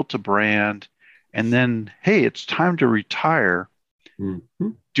brewery, built a brand, and then, hey, it's time to retire. Mm-hmm.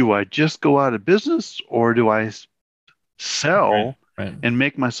 Do I just go out of business, or do I sell right. and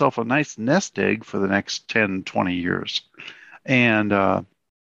make myself a nice nest egg for the next 10, 20 years? And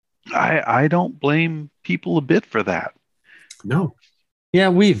I don't blame people a bit for that. No. Yeah,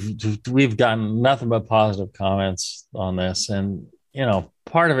 we've gotten nothing but positive comments on this, and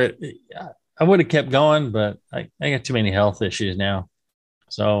part of it, I would have kept going, but I got too many health issues now,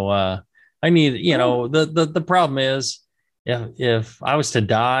 so I need the problem is if I was to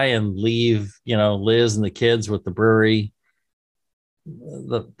die and leave Liz and the kids with the brewery,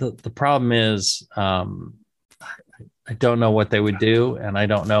 the problem is I don't know what they would do, and I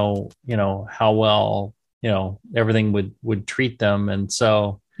don't know how well everything would treat them. And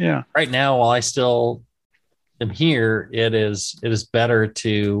so right now, while I still am here, it is better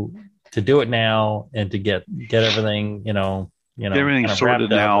to do it now and to get everything get everything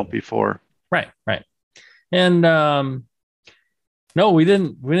sorted now before. Right. And no, we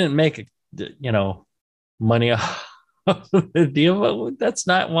didn't make money off the deal, but that's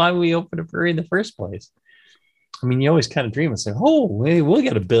not why we opened a brewery in the first place. I mean, you always kind of dream and say, "Oh, hey, we'll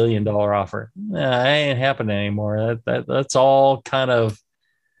get $1 billion offer." Nah, it ain't happening anymore. That's all kind of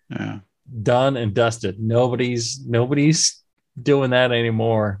done and dusted. Nobody's doing that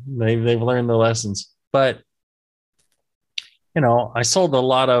anymore. They've learned the lessons. But I sold a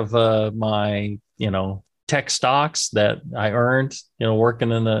lot of my tech stocks that I earned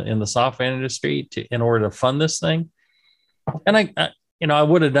working in the software industry in order to fund this thing. And I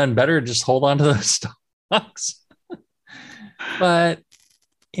would have done better to just hold on to those stocks. But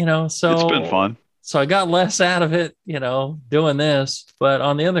so it's been fun. So I got less out of it, doing this. But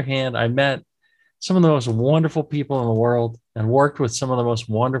on the other hand, I met some of the most wonderful people in the world and worked with some of the most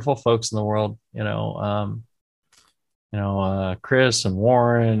wonderful folks in the world. Chris and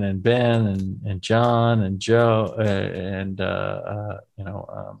Warren and Ben and John and Joe and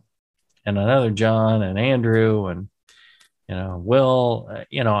another John and Andrew and Will.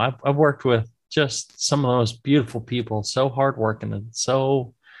 I've worked with just some of the most beautiful people, so hardworking and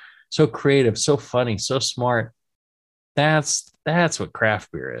so creative, so funny, so smart. That's what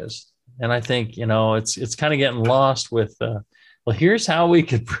craft beer is. And I think it's kind of getting lost with here's how we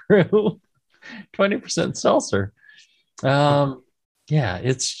could brew 20% seltzer.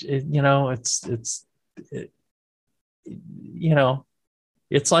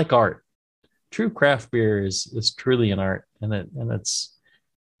 It's like art. True craft beer is truly an art, and it's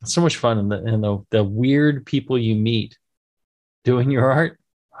so much fun. And the weird people you meet doing your art,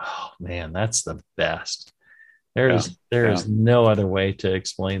 oh man, that's the best. There is no other way to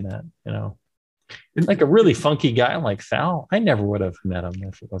explain that. Like a really funky guy like Fal, I never would have met him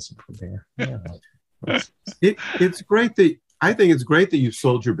if it wasn't for beer. It's great that I think it's great that you've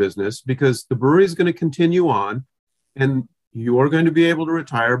sold your business, because the brewery is going to continue on, and you are going to be able to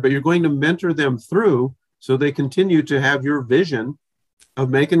retire, but you're going to mentor them through so they continue to have your vision of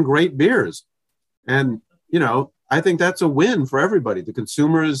making great beers. And, I think that's a win for everybody. The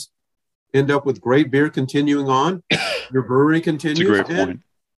consumer is end up with great beer continuing on. Your brewery continues. That's a great and point.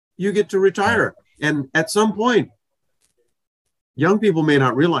 You get to retire. And at some point, young people may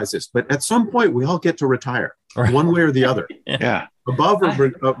not realize this, but at some point, we all get to retire one way or the other. Yeah. Above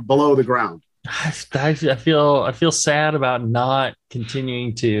or below the ground. I feel sad about not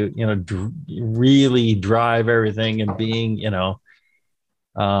continuing to really drive everything and being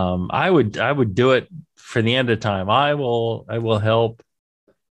I would do it for the end of time. I will help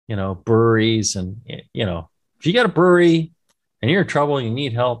breweries, and if you got a brewery and you're in trouble and you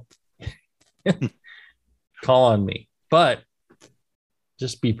need help, call on me. But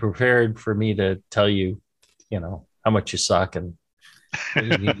just be prepared for me to tell you how much you suck and what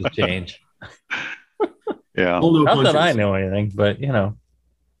you need to change. Yeah. Not that I know anything, but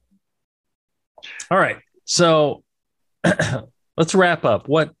All right. So let's wrap up.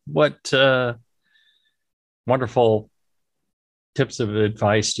 What wonderful tips of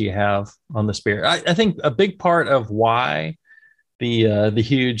advice do you have on this beer? I think a big part of why the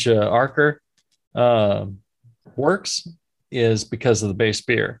huge Arker works is because of the base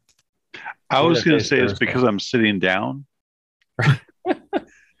beer. I was going to say it's because I'm sitting down.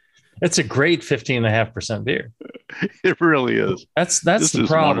 It's a great 15.5% beer. It really is. That's the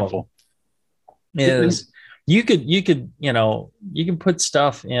problem. Wonderful. Is you can put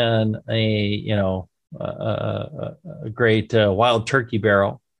stuff in a great wild turkey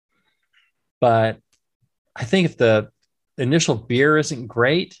barrel, but I think if the initial beer isn't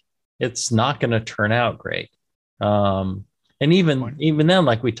great, it's not going to turn out great. And even then,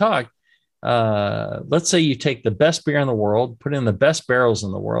 like we talked, let's say you take the best beer in the world, put in the best barrels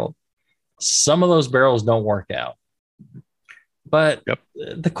in the world. Some of those barrels don't work out. But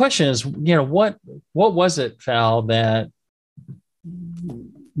the question is, what was it, Val, that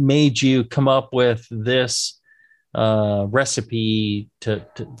made you come up with this recipe to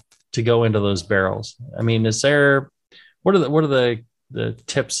go into those barrels? I mean, what are the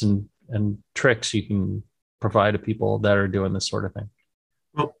tips and tricks you can provide to people that are doing this sort of thing?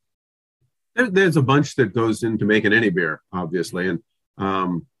 Well, there's a bunch that goes into making any beer, obviously, and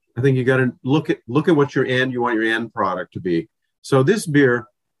I think you got to look at what you want your end product to be. So this beer,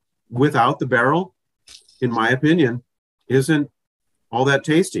 without the barrel, in my opinion, isn't all that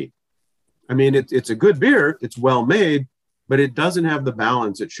tasty. I mean, it's a good beer, it's well made, but it doesn't have the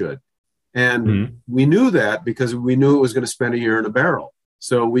balance it should. And we knew that because we knew it was going to spend a year in a barrel.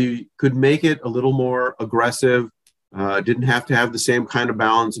 So we could make it a little more aggressive, didn't have to have the same kind of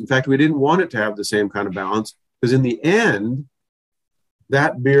balance. In fact, we didn't want it to have the same kind of balance because in the end,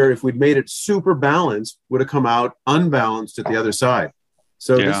 that beer, if we'd made it super balanced, would have come out unbalanced at the other side.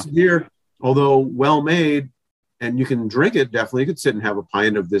 So this beer, although well made, and you can drink it, definitely you could sit and have a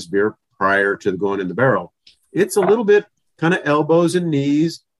pint of this beer prior to going in the barrel. It's a little bit kind of elbows and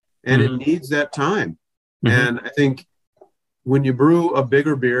knees, and it needs that time. And I think when you brew a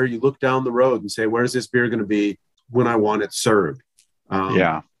bigger beer, you look down the road and say, where's this beer going to be when I want it served?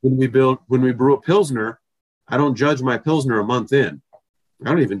 When we brew a Pilsner, I don't judge my Pilsner a month in. I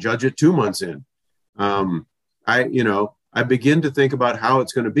don't even judge it 2 months in. I begin to think about how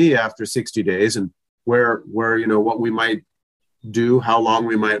it's going to be after 60 days and where what we might do, how long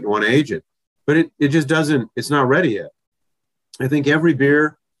we might want to age it. But it just doesn't, it's not ready yet. I think every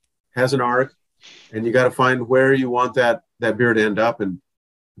beer has an arc, and you got to find where you want that beer to end up and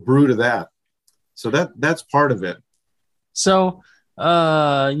brew to that. So that's part of it. So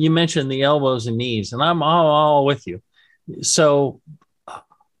you mentioned the elbows and knees, and I'm all with you. So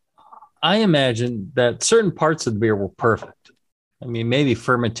I imagine that certain parts of the beer were perfect. I mean, maybe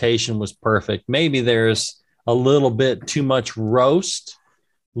fermentation was perfect. Maybe there's a little bit too much roast,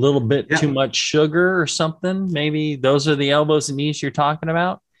 a little bit too much sugar or something. Maybe those are the elbows and knees you're talking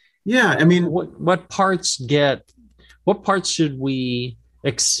about. Yeah. I mean, what parts should we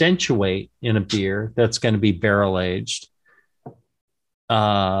accentuate in a beer that's going to be barrel aged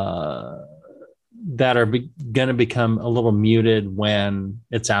that are going to become a little muted when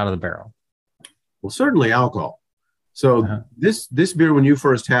it's out of the barrel? Well, certainly alcohol. So this beer, when you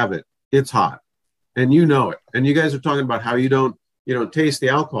first have it, it's hot, and you know it. And you guys are talking about how you don't taste the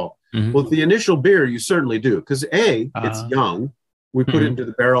alcohol. Well, the initial beer, you certainly do, because it's young. We put it into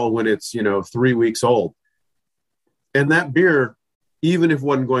the barrel when it's 3 weeks old, and that beer, even if it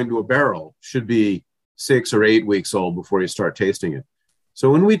wasn't going to a barrel, should be 6 or 8 weeks old before you start tasting it. So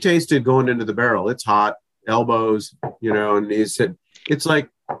when we taste it going into the barrel, it's hot, elbows, and he said, it's like,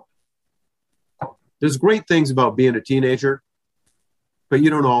 there's great things about being a teenager, but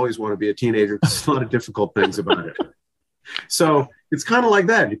you don't always want to be a teenager. There's a lot of difficult things about it. So it's kind of like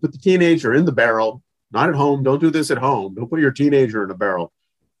that. You put the teenager in the barrel, not at home. Don't do this at home. Don't put your teenager in a barrel.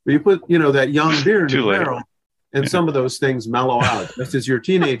 But you put, that young beer in Too the late. barrel, and some of those things mellow out, just as your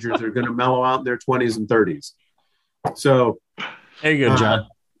teenagers are going to mellow out in their 20s and 30s. So There you go, John.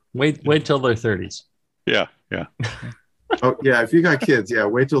 Wait till their 30s. Yeah. oh yeah, if you got kids,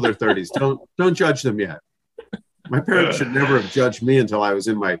 wait till their 30s. Don't judge them yet. My parents should never have judged me until I was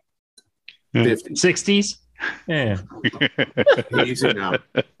in my 50s. 60s? Yeah. Easy now.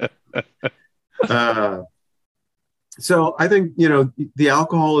 So I think, the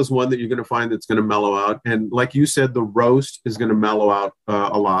alcohol is one that you're going to find that's going to mellow out. And like you said, the roast is going to mellow out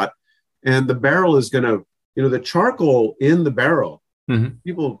a lot. And the barrel is going to, the charcoal in the barrel,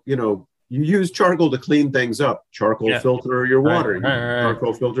 people, you use charcoal to clean things up. Charcoal filter your water, Right.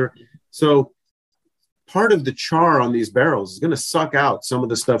 charcoal filter. So part of the char on these barrels is going to suck out some of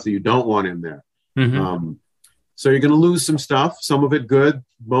the stuff that you don't want in there. So you're going to lose some stuff, some of it good,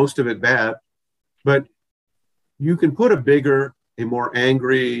 most of it bad. But you can put a more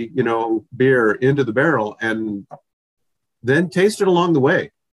angry, beer into the barrel and then taste it along the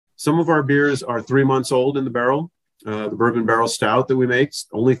way. Some of our beers are 3 months old in the barrel. The bourbon barrel stout that we make,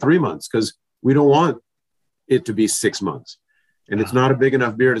 only 3 months, because we don't want it to be 6 months. And it's not a big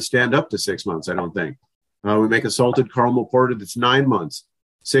enough beer to stand up to 6 months, I don't think. We make a salted caramel porter that's 9 months.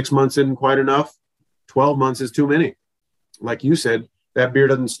 6 months isn't quite enough. 12 months is too many. Like you said, that beer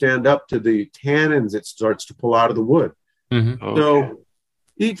doesn't stand up to the tannins it starts to pull out of the wood. So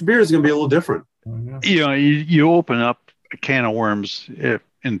each beer is going to be a little different. You open up a can of worms,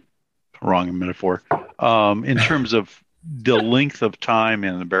 wrong metaphor, in terms of the length of time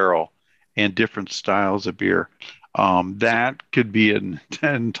in the barrel and different styles of beer. That could be an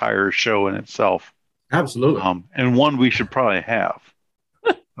entire show in itself. Absolutely. And one we should probably have.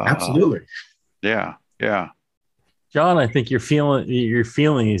 Absolutely. Yeah. John, I think you're feeling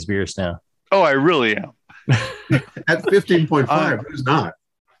these beers now. Oh, I really am. At 15.5, who's not?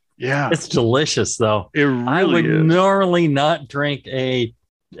 Yeah. It's delicious, though. It really I would is. normally not drink a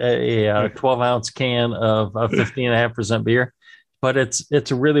 12-ounce can of 15.5% beer, but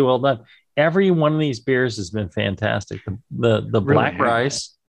it's really well done. Every one of these beers has been fantastic. The black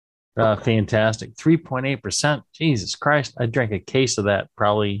rice, fantastic. 3.8%. Jesus Christ. I drank a case of that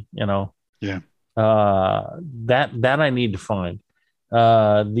probably, Yeah. That I need to find.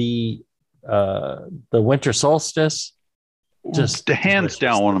 The winter solstice, just hands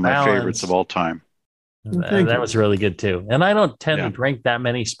down one of my favorites of all time. That was really good too. And I don't tend to drink that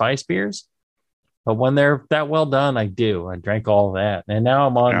many spice beers, but when they're that well done, I do. I drank all of that, and now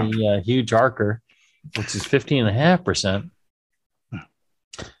I'm on the huge Arker, which is 15.5%.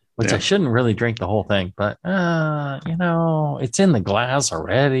 Which I shouldn't really drink the whole thing, but it's in the glass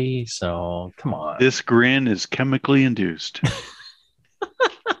already, so come on. This grin is chemically induced.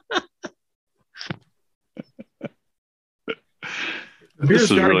 The beer's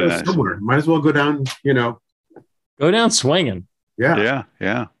got to really go nice. somewhere. Might as well go down, Go down swinging. Yeah.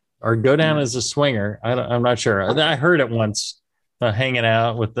 Or go down as a swinger. I'm not sure. I heard it once, hanging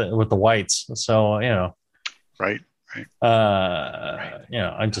out with the whites. So Right.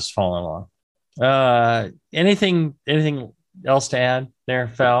 I'm just following along. Anything else to add there,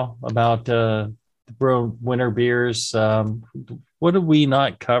 Fal, about the Brew winter beers? What did we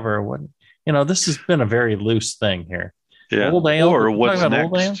not cover? This has been a very loose thing here. Yeah. Old ale. Or what's Old ale?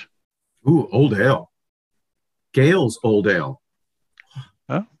 next? Ooh, old ale. Gale's old ale.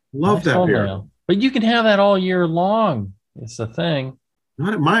 Huh? Love that Old beer. ale. But you can have that all year long. It's the thing.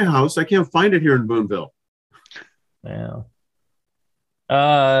 Not at my house. I can't find it here in Boonville. Yeah.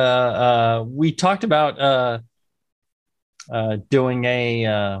 We talked about doing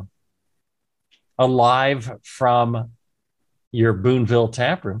a live from your Boonville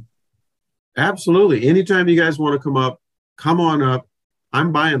tap room. Absolutely. Anytime you guys want to come on up.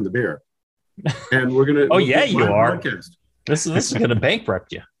 I'm buying the beer. And we're gonna you are. Podcast. This is gonna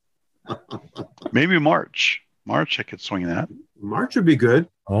bankrupt you. Maybe March. March, I could swing that. March would be good.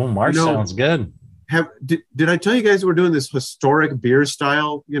 Oh, March sounds good. Did I tell you guys we're doing this historic beer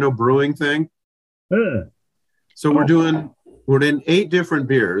style, brewing thing? So we're in 8 different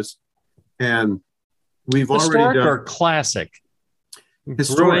beers, and we've Historic already done or classic?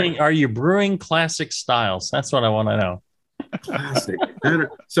 historic. Brewing, are you brewing classic styles? That's what I want to know. Classic.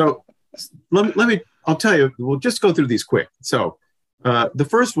 So I'll tell you, we'll just go through these quick. So the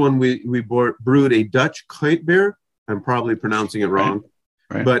first one, we brewed a Dutch kite beer. I'm probably pronouncing it wrong,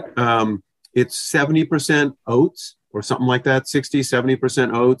 Right. but it's 70% oats or something like that, 60,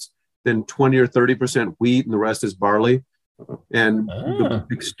 70% oats, then 20 or 30% wheat, and the rest is barley. And the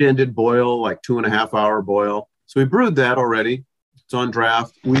extended boil, like 2.5 hour boil. So we brewed that already. It's on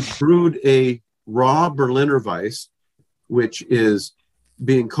draft. We brewed a raw Berliner Weiss, which is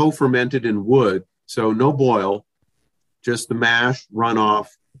being co-fermented in wood. So no boil, just the mash runoff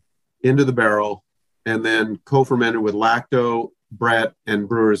into the barrel, and then co-fermented with lacto, Brett, and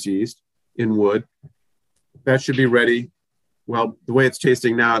brewer's yeast in wood. That should be ready. Well, the way it's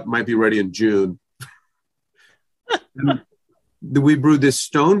tasting now, it might be ready in June. We brewed this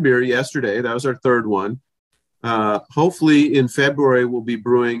stone beer yesterday. That was our third one. Hopefully in February, we'll be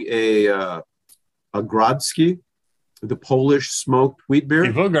brewing a Grodzki, the Polish smoked wheat beer.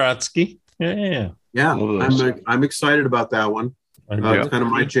 Grodzki. Yeah. I'm excited about that one. It's kind of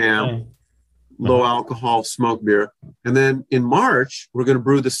my jam. Low alcohol smoked beer. And then in March, we're going to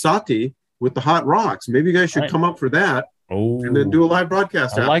brew the Sati with the hot rocks. Maybe you guys should come up for that. Oh, and then do a live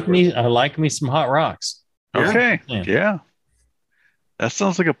broadcast. I like me some hot rocks. Okay. Yeah. That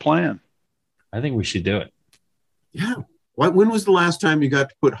sounds like a plan. I think we should do it. Yeah. When was the last time you got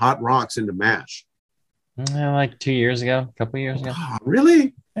to put hot rocks into mash? Like 2 years ago, a couple of years ago. Oh,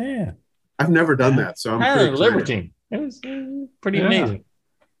 really? Yeah. I've never done that, so I'm pretty Libertine. It was pretty amazing.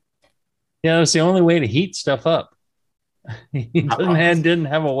 Yeah, it was the only way to heat stuff up. He didn't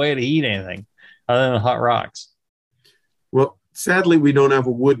have a way to heat anything other than hot rocks. Well, sadly, we don't have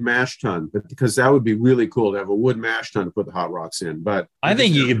a wood mash tun, but because that would be really cool to have a wood mash tun to put the hot rocks in. But I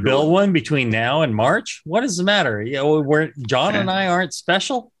think you could build one between now and March. What does the matter? John and I aren't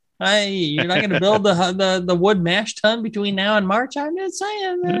special. You're not going to build the wood mash tun between now and March. I'm just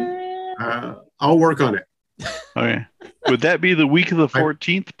saying. I'll work on it. Okay. Would that be the week of the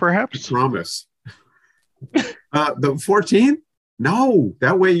 14th, perhaps? I promise. The 14th? No,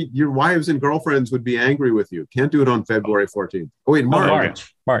 that way your wives and girlfriends would be angry with you. Can't do it on February 14th. Oh, wait,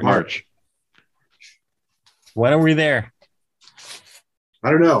 March. March. When are we there?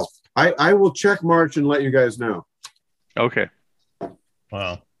 I don't know. I will check March and let you guys know. Okay.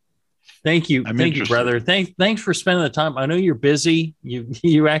 Wow. Thank you. Thank you, brother. Thanks for spending the time. I know you're busy.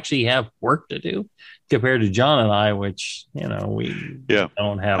 You actually have work to do compared to John and I, which, we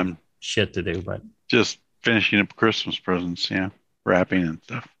don't have shit to do, but just finishing up Christmas presents. Yeah. Wrapping and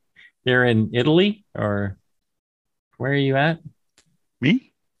stuff. They're in Italy, or where are you at?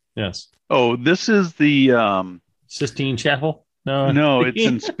 Me? Yes. Oh, this is the Sistine Chapel? No, it's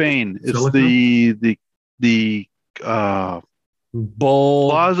in Spain. It's the Bull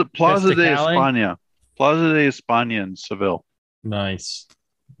Plaza de España. Plaza de España in Seville. Nice.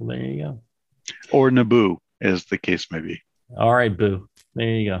 Well, there you go. Or Naboo, as the case may be. All right, Boo. There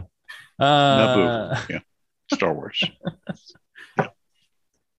you go. Naboo. Yeah. Star Wars.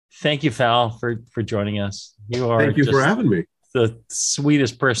 Thank you, Fal, for joining us. Thank you for having me. The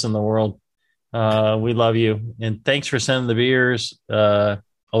sweetest person in the world. We love you. And thanks for sending the beers.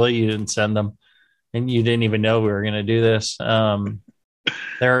 Although you didn't send them and you didn't even know we were going to do this.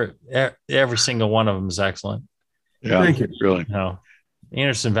 Every single one of them is excellent. Yeah, thank you. Really. No,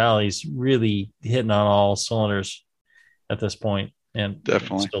 Anderson Valley's really hitting on all cylinders at this point, and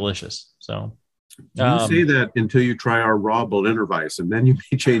definitely it's delicious. So you say that until you try our raw Berlinerweiss, and then you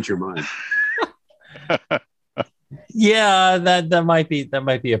may change your mind. Yeah, that might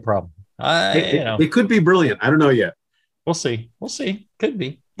be a problem. It could be brilliant. I don't know yet. We'll see. Could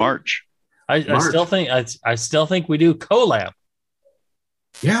be March. I still think we do collab.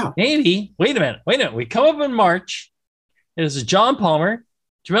 Yeah. Maybe. Wait a minute. We come up in March. It is John Palmer,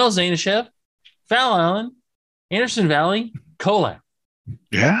 Jamel Zainashev, Fal Allen, Anderson Valley collab.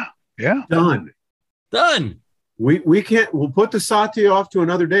 Yeah. Done. We can't. We'll put the Sati off to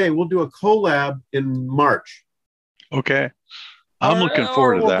another day. We'll do a collab in March. Okay. I'm looking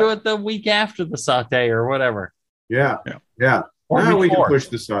forward to that. We'll do it the week after the Sati or whatever. Yeah. Or now before. We can push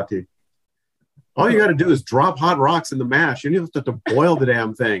the Sati. All you got to do is drop hot rocks in the mash. You don't have to boil the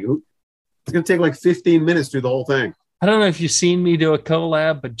damn thing. It's going to take like 15 minutes to do the whole thing. I don't know if you've seen me do a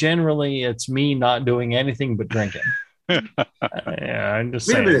collab, but generally it's me not doing anything but drinking. Yeah, I'm just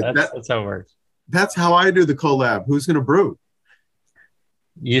saying. That's how it works. That's how I do the collab. Who's going to brew?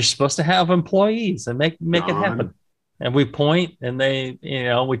 You're supposed to have employees and make it happen. And we point and they,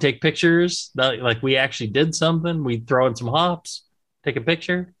 we take pictures. Like we actually did something. We throw in some hops, take a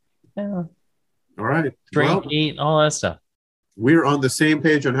picture. Yeah. All right. Drink, eat, all that stuff. We're on the same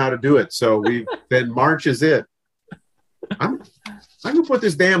page on how to do it. So then March is it. I'm going to put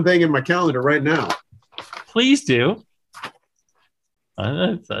this damn thing in my calendar right now. Please do.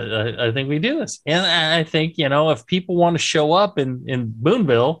 I think we do this. And I think, if people want to show up in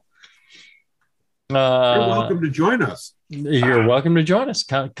Boonville, you're welcome to join us. You're welcome to join us.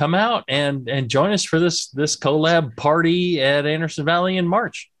 Come out and join us for this collab party at Anderson Valley in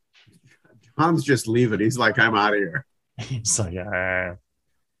March. Tom's just leaving. He's like, I'm out of here. He's like,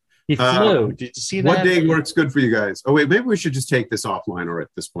 He flew. Did you see that? What day works good for you guys? Oh, wait, maybe we should just take this offline or at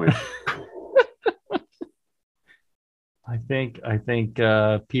this point. I think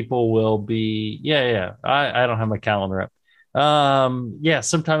people will be. Yeah. I don't have my calendar up.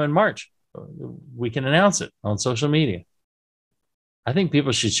 Sometime in March, we can announce it on social media. I think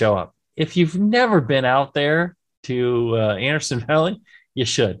people should show up. If you've never been out there to Anderson Valley, you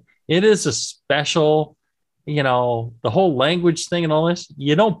should. It is a special, the whole language thing and all this.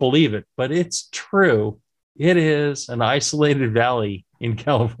 You don't believe it, but it's true. It is an isolated valley in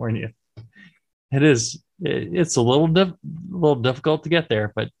California. It is. It's a little difficult to get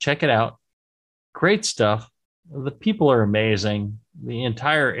there, but check it out. Great stuff. The people are amazing. The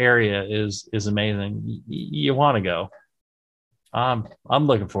entire area is amazing. You want to go. I'm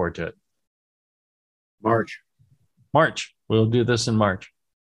looking forward to it. March. We'll do this in March.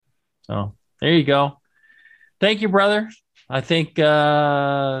 So there you go. Thank you, brother. I think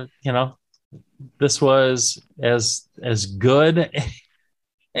this was as good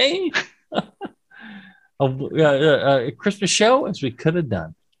a Christmas show as we could have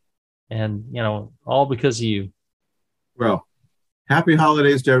done, and all because of you. Well, happy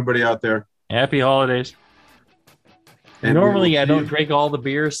holidays to everybody out there. Happy holidays. And normally I don't drink all the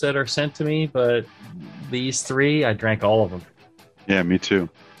beers that are sent to me, but these 3 I drank all of them. Yeah, me too.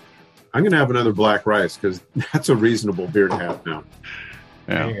 I'm gonna have another black rice because that's a reasonable beer to have now.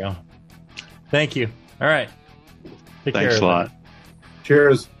 Yeah. There you go. Thank you. All right. Thanks a lot.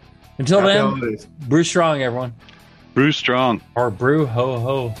 Cheers. Until Happy then, holidays. brew strong, everyone. Brew strong. Or brew ho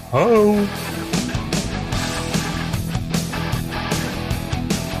ho ho.